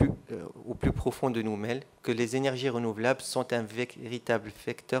au plus profond de nous-mêmes que les énergies renouvelables sont un véritable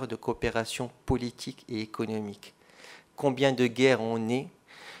vecteur de coopération politique et économique. Combien de guerres on est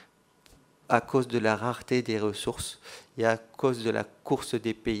à cause de la rareté des ressources et à cause de la course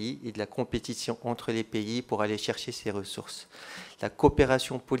des pays et de la compétition entre les pays pour aller chercher ces ressources. La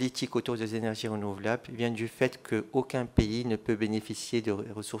coopération politique autour des énergies renouvelables vient du fait qu'aucun pays ne peut bénéficier de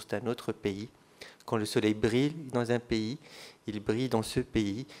ressources d'un autre pays. Quand le soleil brille dans un pays, il brille dans ce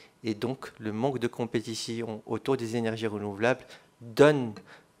pays. Et donc, le manque de compétition autour des énergies renouvelables donne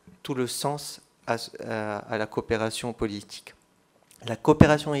tout le sens à la coopération politique. La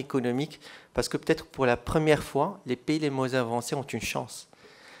coopération économique, parce que peut-être pour la première fois, les pays les moins avancés ont une chance.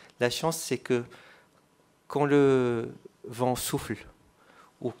 La chance, c'est que quand le vent souffle,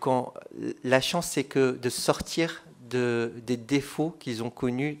 la chance, c'est que de sortir des défauts qu'ils ont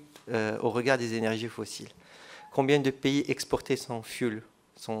connus au regard des énergies fossiles. Combien de pays exportaient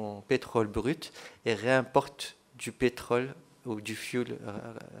son pétrole brut et réimportent du pétrole ou du fuel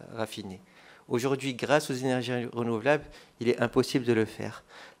raffiné? Aujourd'hui, grâce aux énergies renouvelables, il est impossible de le faire.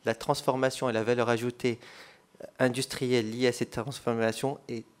 La transformation et la valeur ajoutée industrielle liée à cette transformation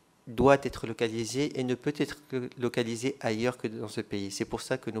doit être localisée et ne peut être localisée ailleurs que dans ce pays. C'est pour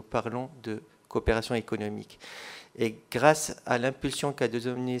ça que nous parlons de coopération économique. Et grâce à l'impulsion qu'a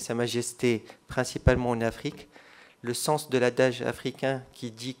donné Sa Majesté, principalement en Afrique, le sens de l'adage africain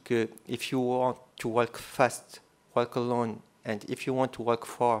qui dit que « if you want to walk fast, walk alone, and if you want to walk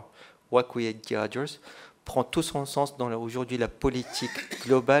far, walk with the others » prend tout son sens dans aujourd'hui la politique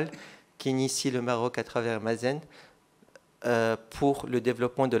globale qu'initie le Maroc à travers Mazen pour le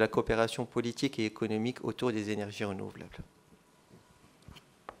développement de la coopération politique et économique autour des énergies renouvelables.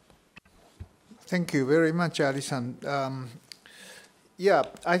 Thank you very much, Alison. Yeah,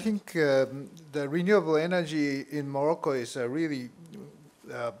 I think the renewable energy in Morocco is a really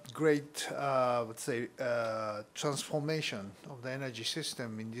great, let's say, transformation of the energy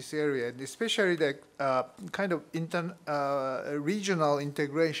system in this area, and especially the kind of regional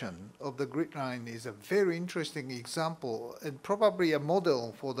integration of the grid line is a very interesting example and probably a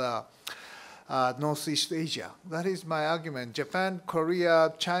model for the Northeast Asia. That is my argument. Japan,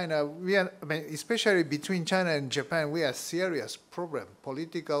 Korea, China, especially between China and Japan, we have serious problem.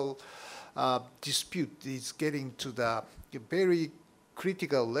 Political dispute is getting to the very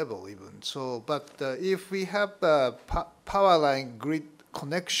critical level even. So, but if we have a power line grid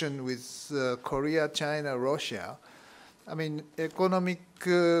connection with Korea, China, Russia, I mean, economic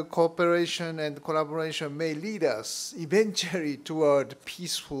cooperation and collaboration may lead us eventually toward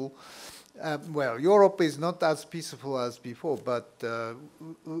peaceful. Well, Europe is not as peaceful as before, but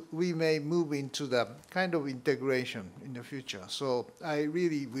we may move into the kind of integration in the future. So I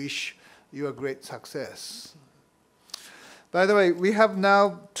really wish you a great success. By the way, we have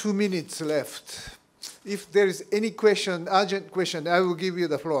now 2 minutes left. If there is any question, urgent question, I will give you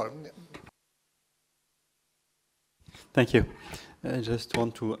the floor. Thank you. I just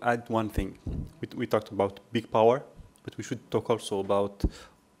want to add one thing. We talked about big power, but we should talk also about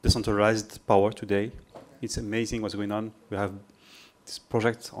decentralized power today. It's amazing what's going on. We have this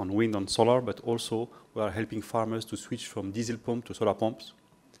project on wind and solar, but also we are helping farmers to switch from diesel pump to solar pumps.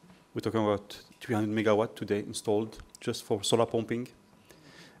 We're talking about 300 megawatt today installed just for solar pumping.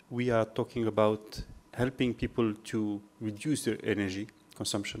 we are talking about helping people to reduce their energy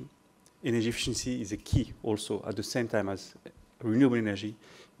consumption. Energy efficiency is a key also at the same time as renewable energy.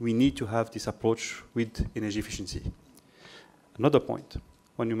 We need to have this approach with energy efficiency. Another point,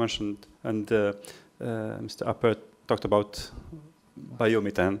 when you mentioned, and Mr. Appert talked about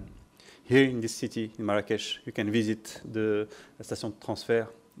biomethane. Here in this city, in Marrakech, you can visit the station de transfert,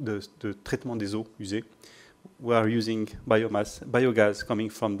 the traitement des eaux usées. We are using biogas coming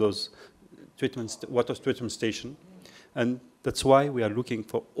from those water treatment stations. And that's why we are looking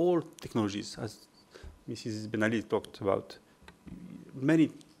for all technologies, as Mrs. Benali talked about.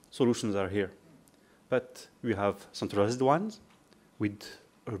 Many solutions are here. But we have centralized ones with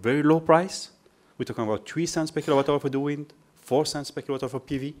a very low price. We're talking about 3 cents per kilowatt hour for the wind, 4 cents per kilowatt hour for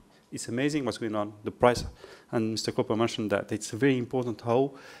PV. It's amazing what's going on, the price. And Mr. Cooper mentioned that it's very important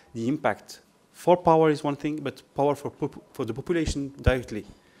how the impact for power is one thing, but power for the population directly.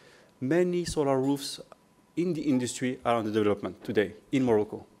 Many solar roofs in the industry are under development today in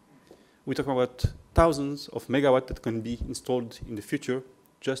Morocco. We're talking about thousands of megawatts that can be installed in the future,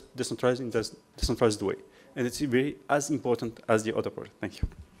 just decentralized in this decentralized way. And it's very as important as the other project. Thank you.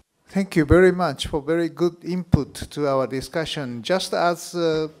 Thank you very much for very good input to our discussion. Just as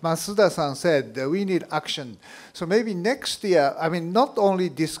Masuda-san said, we need action. So maybe next year, I mean, not only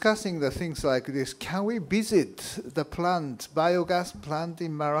discussing the things like this, can we visit the plant, biogas plant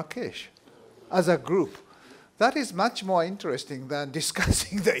in Marrakech as a group? That is much more interesting than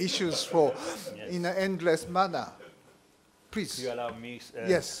discussing the issues in an endless manner. Please. You allow me,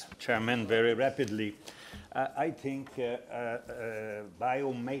 yes, Chairman, very rapidly. I think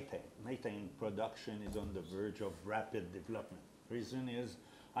biomethane production is on the verge of rapid development. Reason is,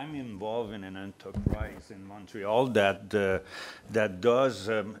 I'm involved in an enterprise in Montreal that does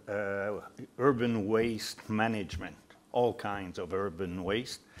urban waste management, all kinds of urban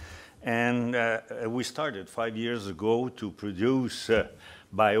waste. And we started 5 years ago to produce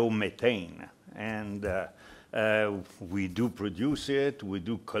biomethane. And we do produce it, we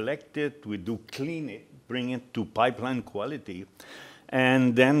do collect it, we do clean it, bring it to pipeline quality,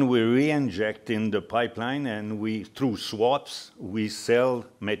 and then we re-inject in the pipeline, and through swaps, we sell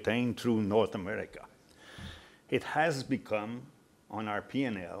methane through North America. It has become, on our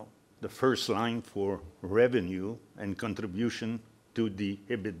P&L, the first line for revenue and contribution to the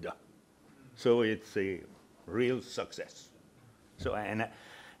EBITDA. So it's a real success. So, in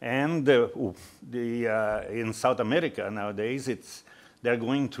South America nowadays, they're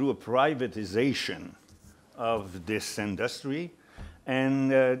going through a privatization of this industry,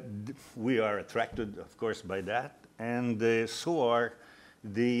 and we are attracted, of course, by that, and so are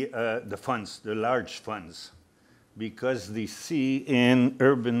the funds, the large funds, because they see in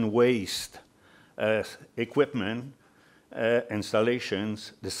urban waste equipment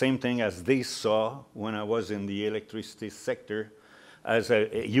installations the same thing as they saw when I was in the electricity sector, as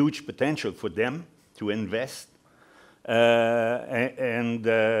a huge potential for them to invest. And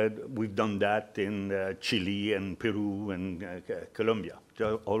we've done that in Chile and Peru and Colombia,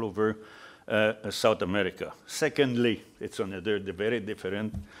 all over South America. Secondly, it's another very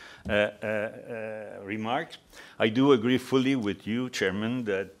different remark. I do agree fully with you, Chairman,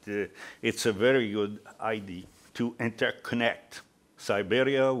 that it's a very good idea to interconnect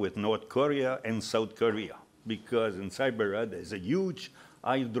Siberia with North Korea and South Korea, because in Siberia there's a huge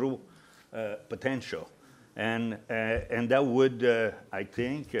hydro potential. And that would, I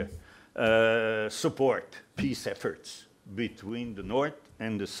think, support peace efforts between the North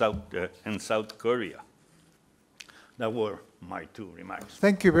and the South and South Korea. That were my 2 remarks.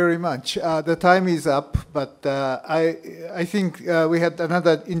 Thank you very much. The time is up, but I think we had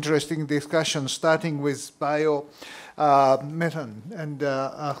another interesting discussion starting with biomethane. And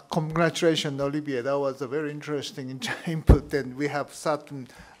congratulations, Olivier. That was a very interesting input, and we have certain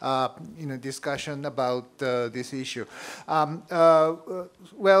discussion about this issue.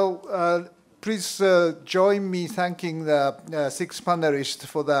 Please join me thanking the 6 panelists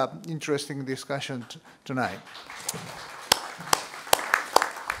for the interesting discussion tonight.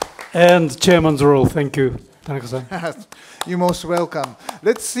 And Chairman's role, thank you, Tanaka-san. You're most welcome.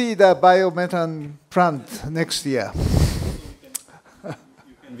 Let's see the biomethane plant next year. You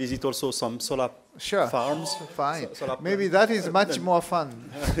can visit also some solar farms. Fine. Maybe that is much more fun.